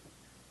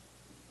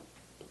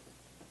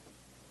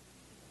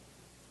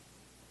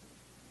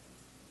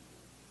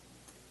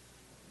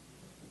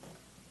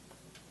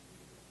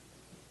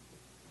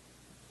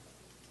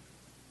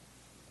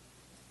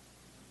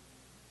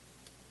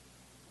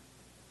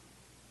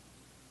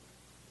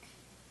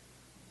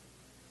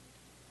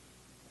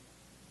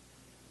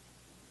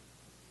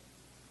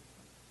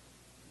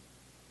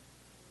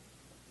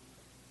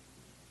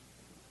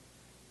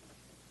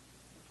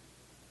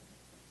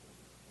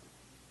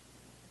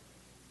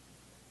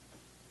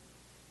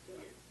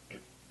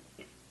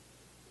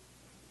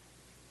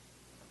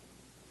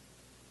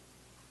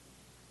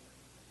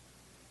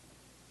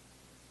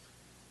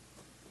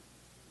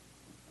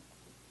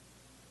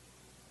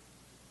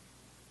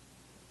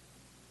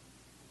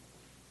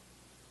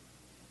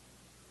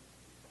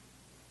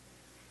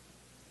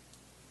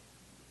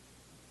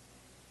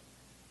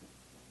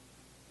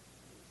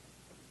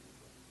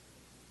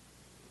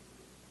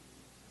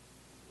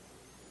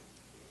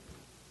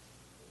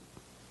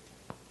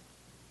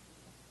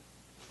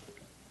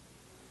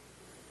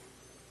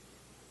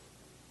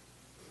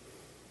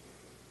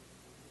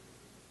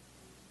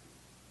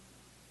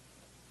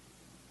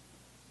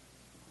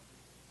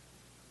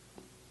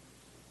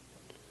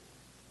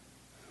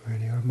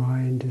 When your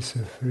mind is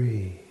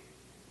free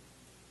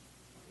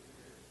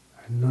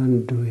and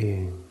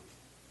non-doing,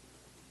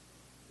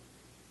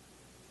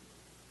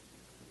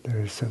 there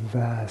is a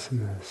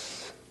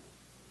vastness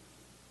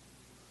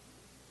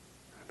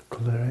and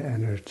clear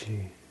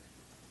energy.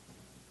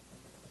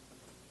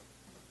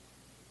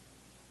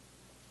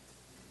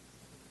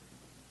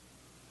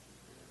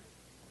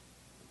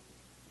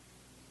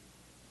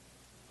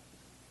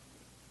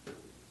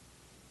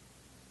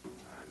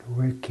 And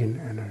waking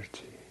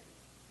energy.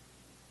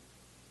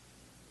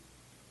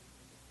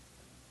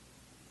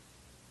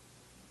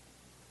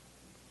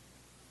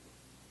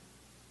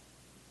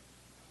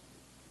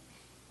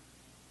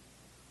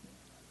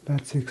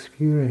 Let's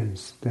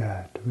experience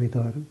that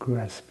without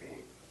grasping.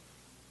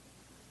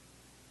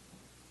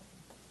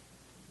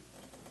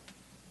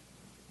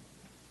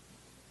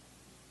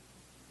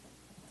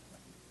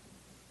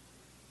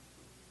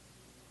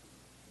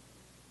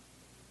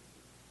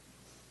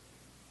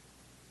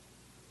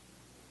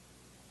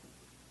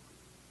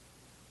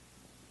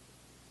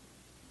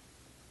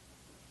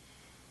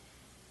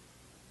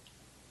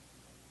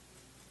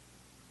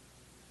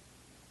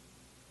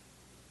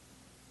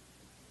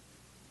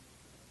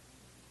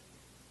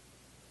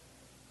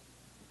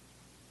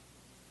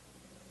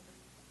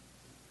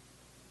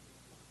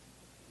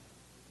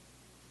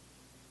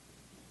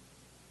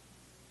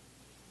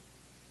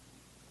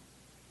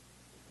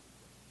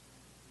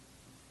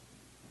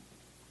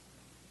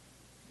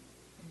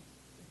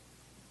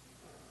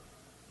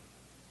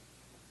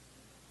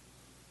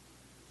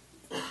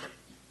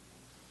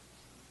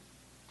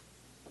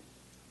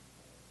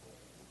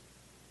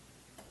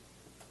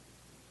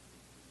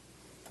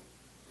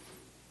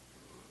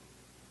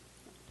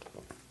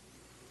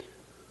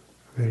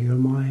 Where your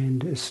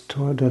mind is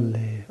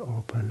totally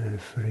open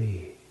and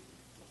free.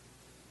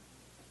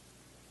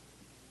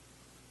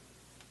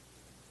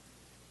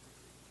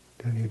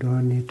 Then you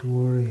don't need to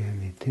worry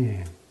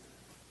anything.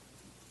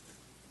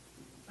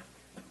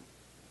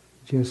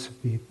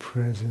 Just be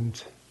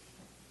present.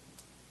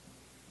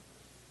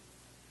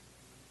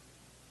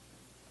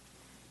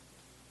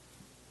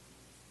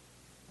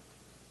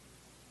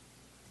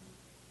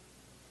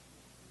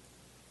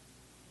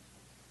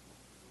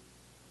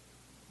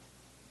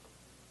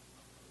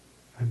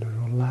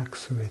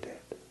 relax with it.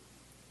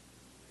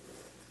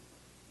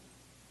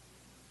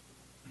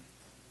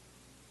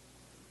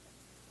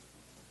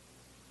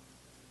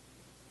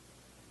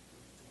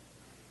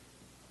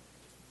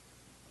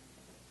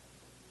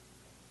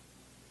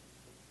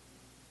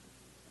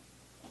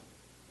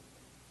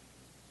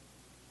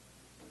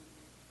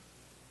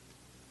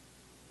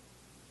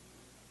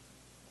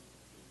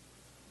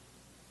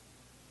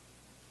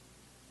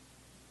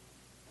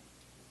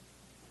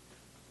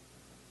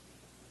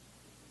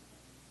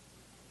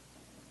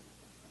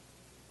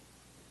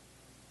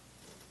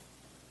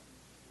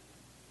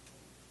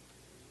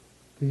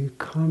 Be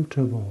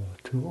comfortable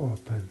to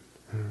open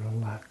and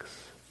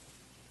relax.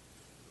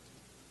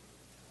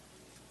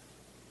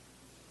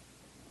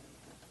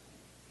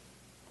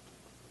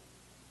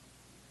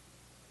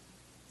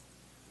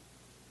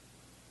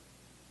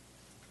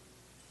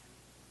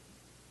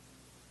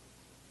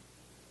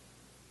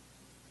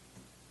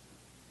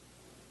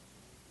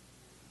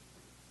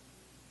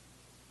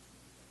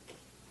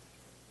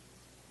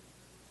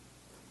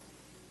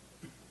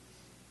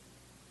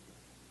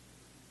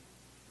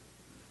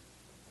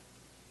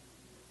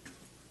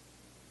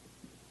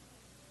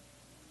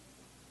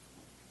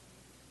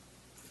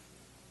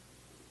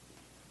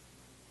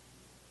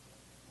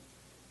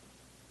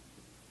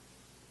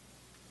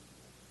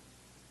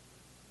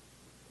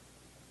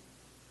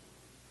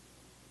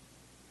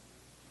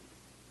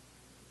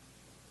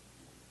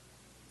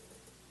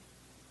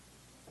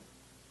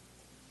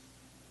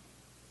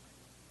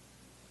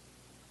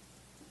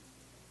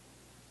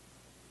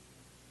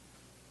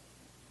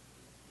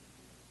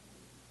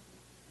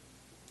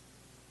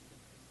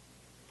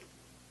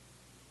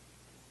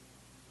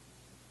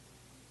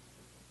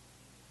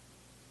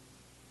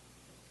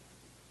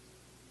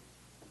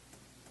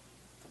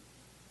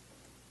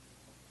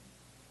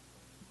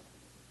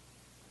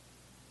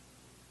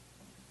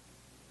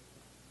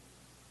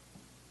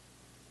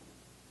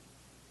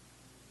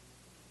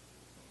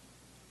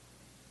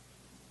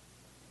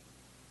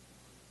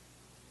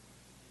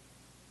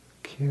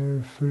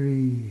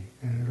 Carefree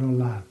and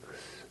relax.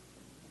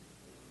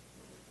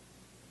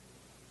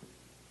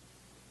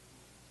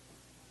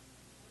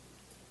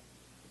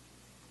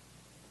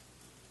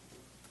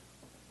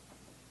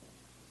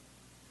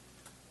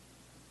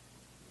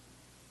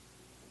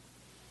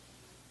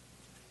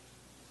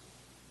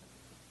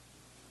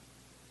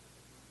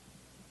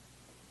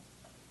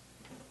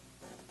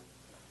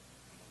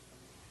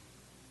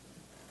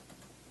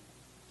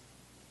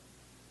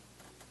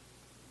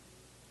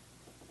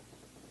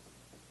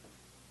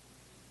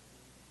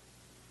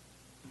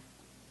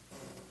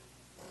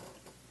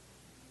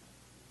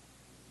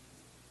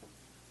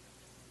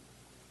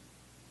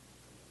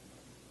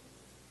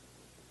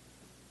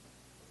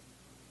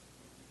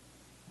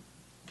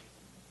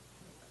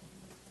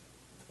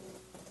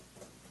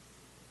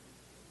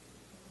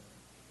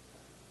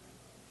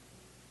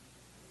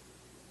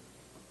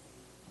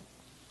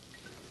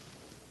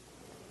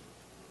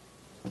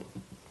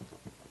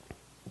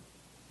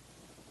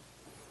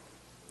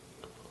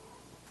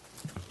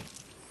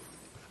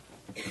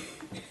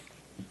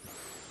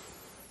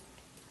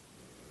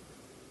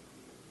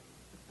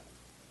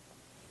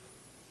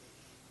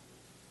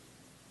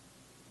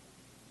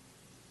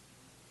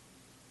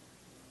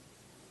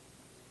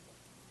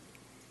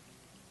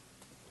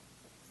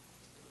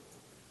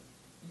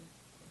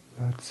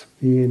 Let's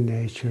be in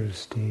nature's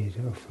state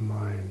of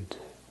mind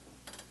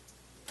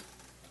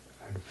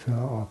and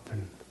feel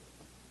open.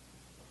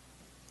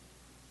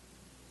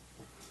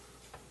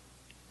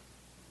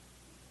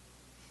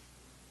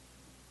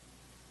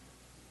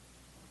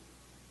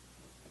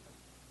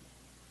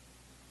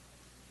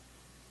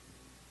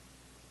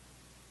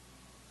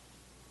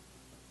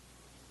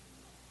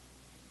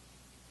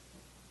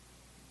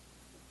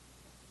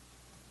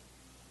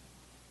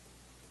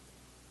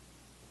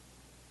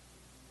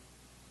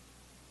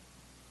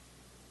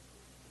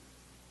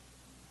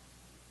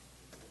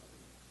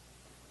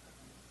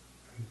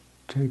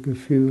 Take a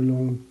few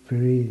long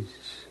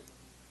breaths.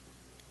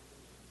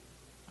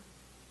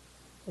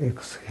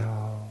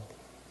 Exhale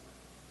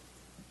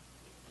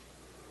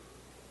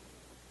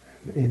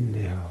and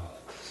inhale.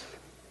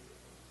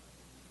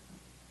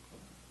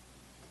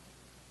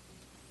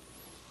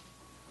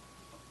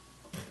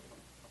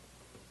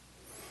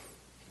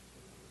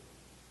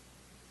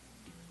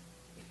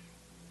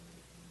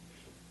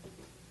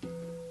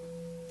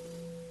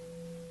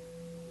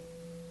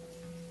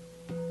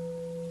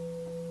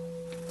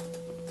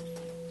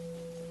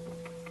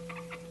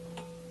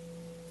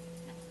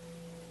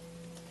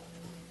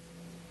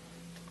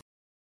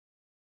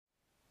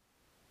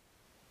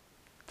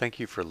 Thank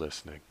you for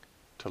listening.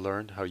 To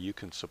learn how you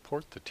can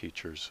support the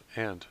teachers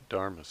and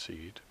Dharma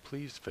Seed,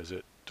 please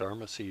visit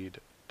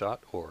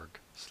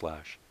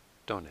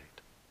dharmaseed.org/donate.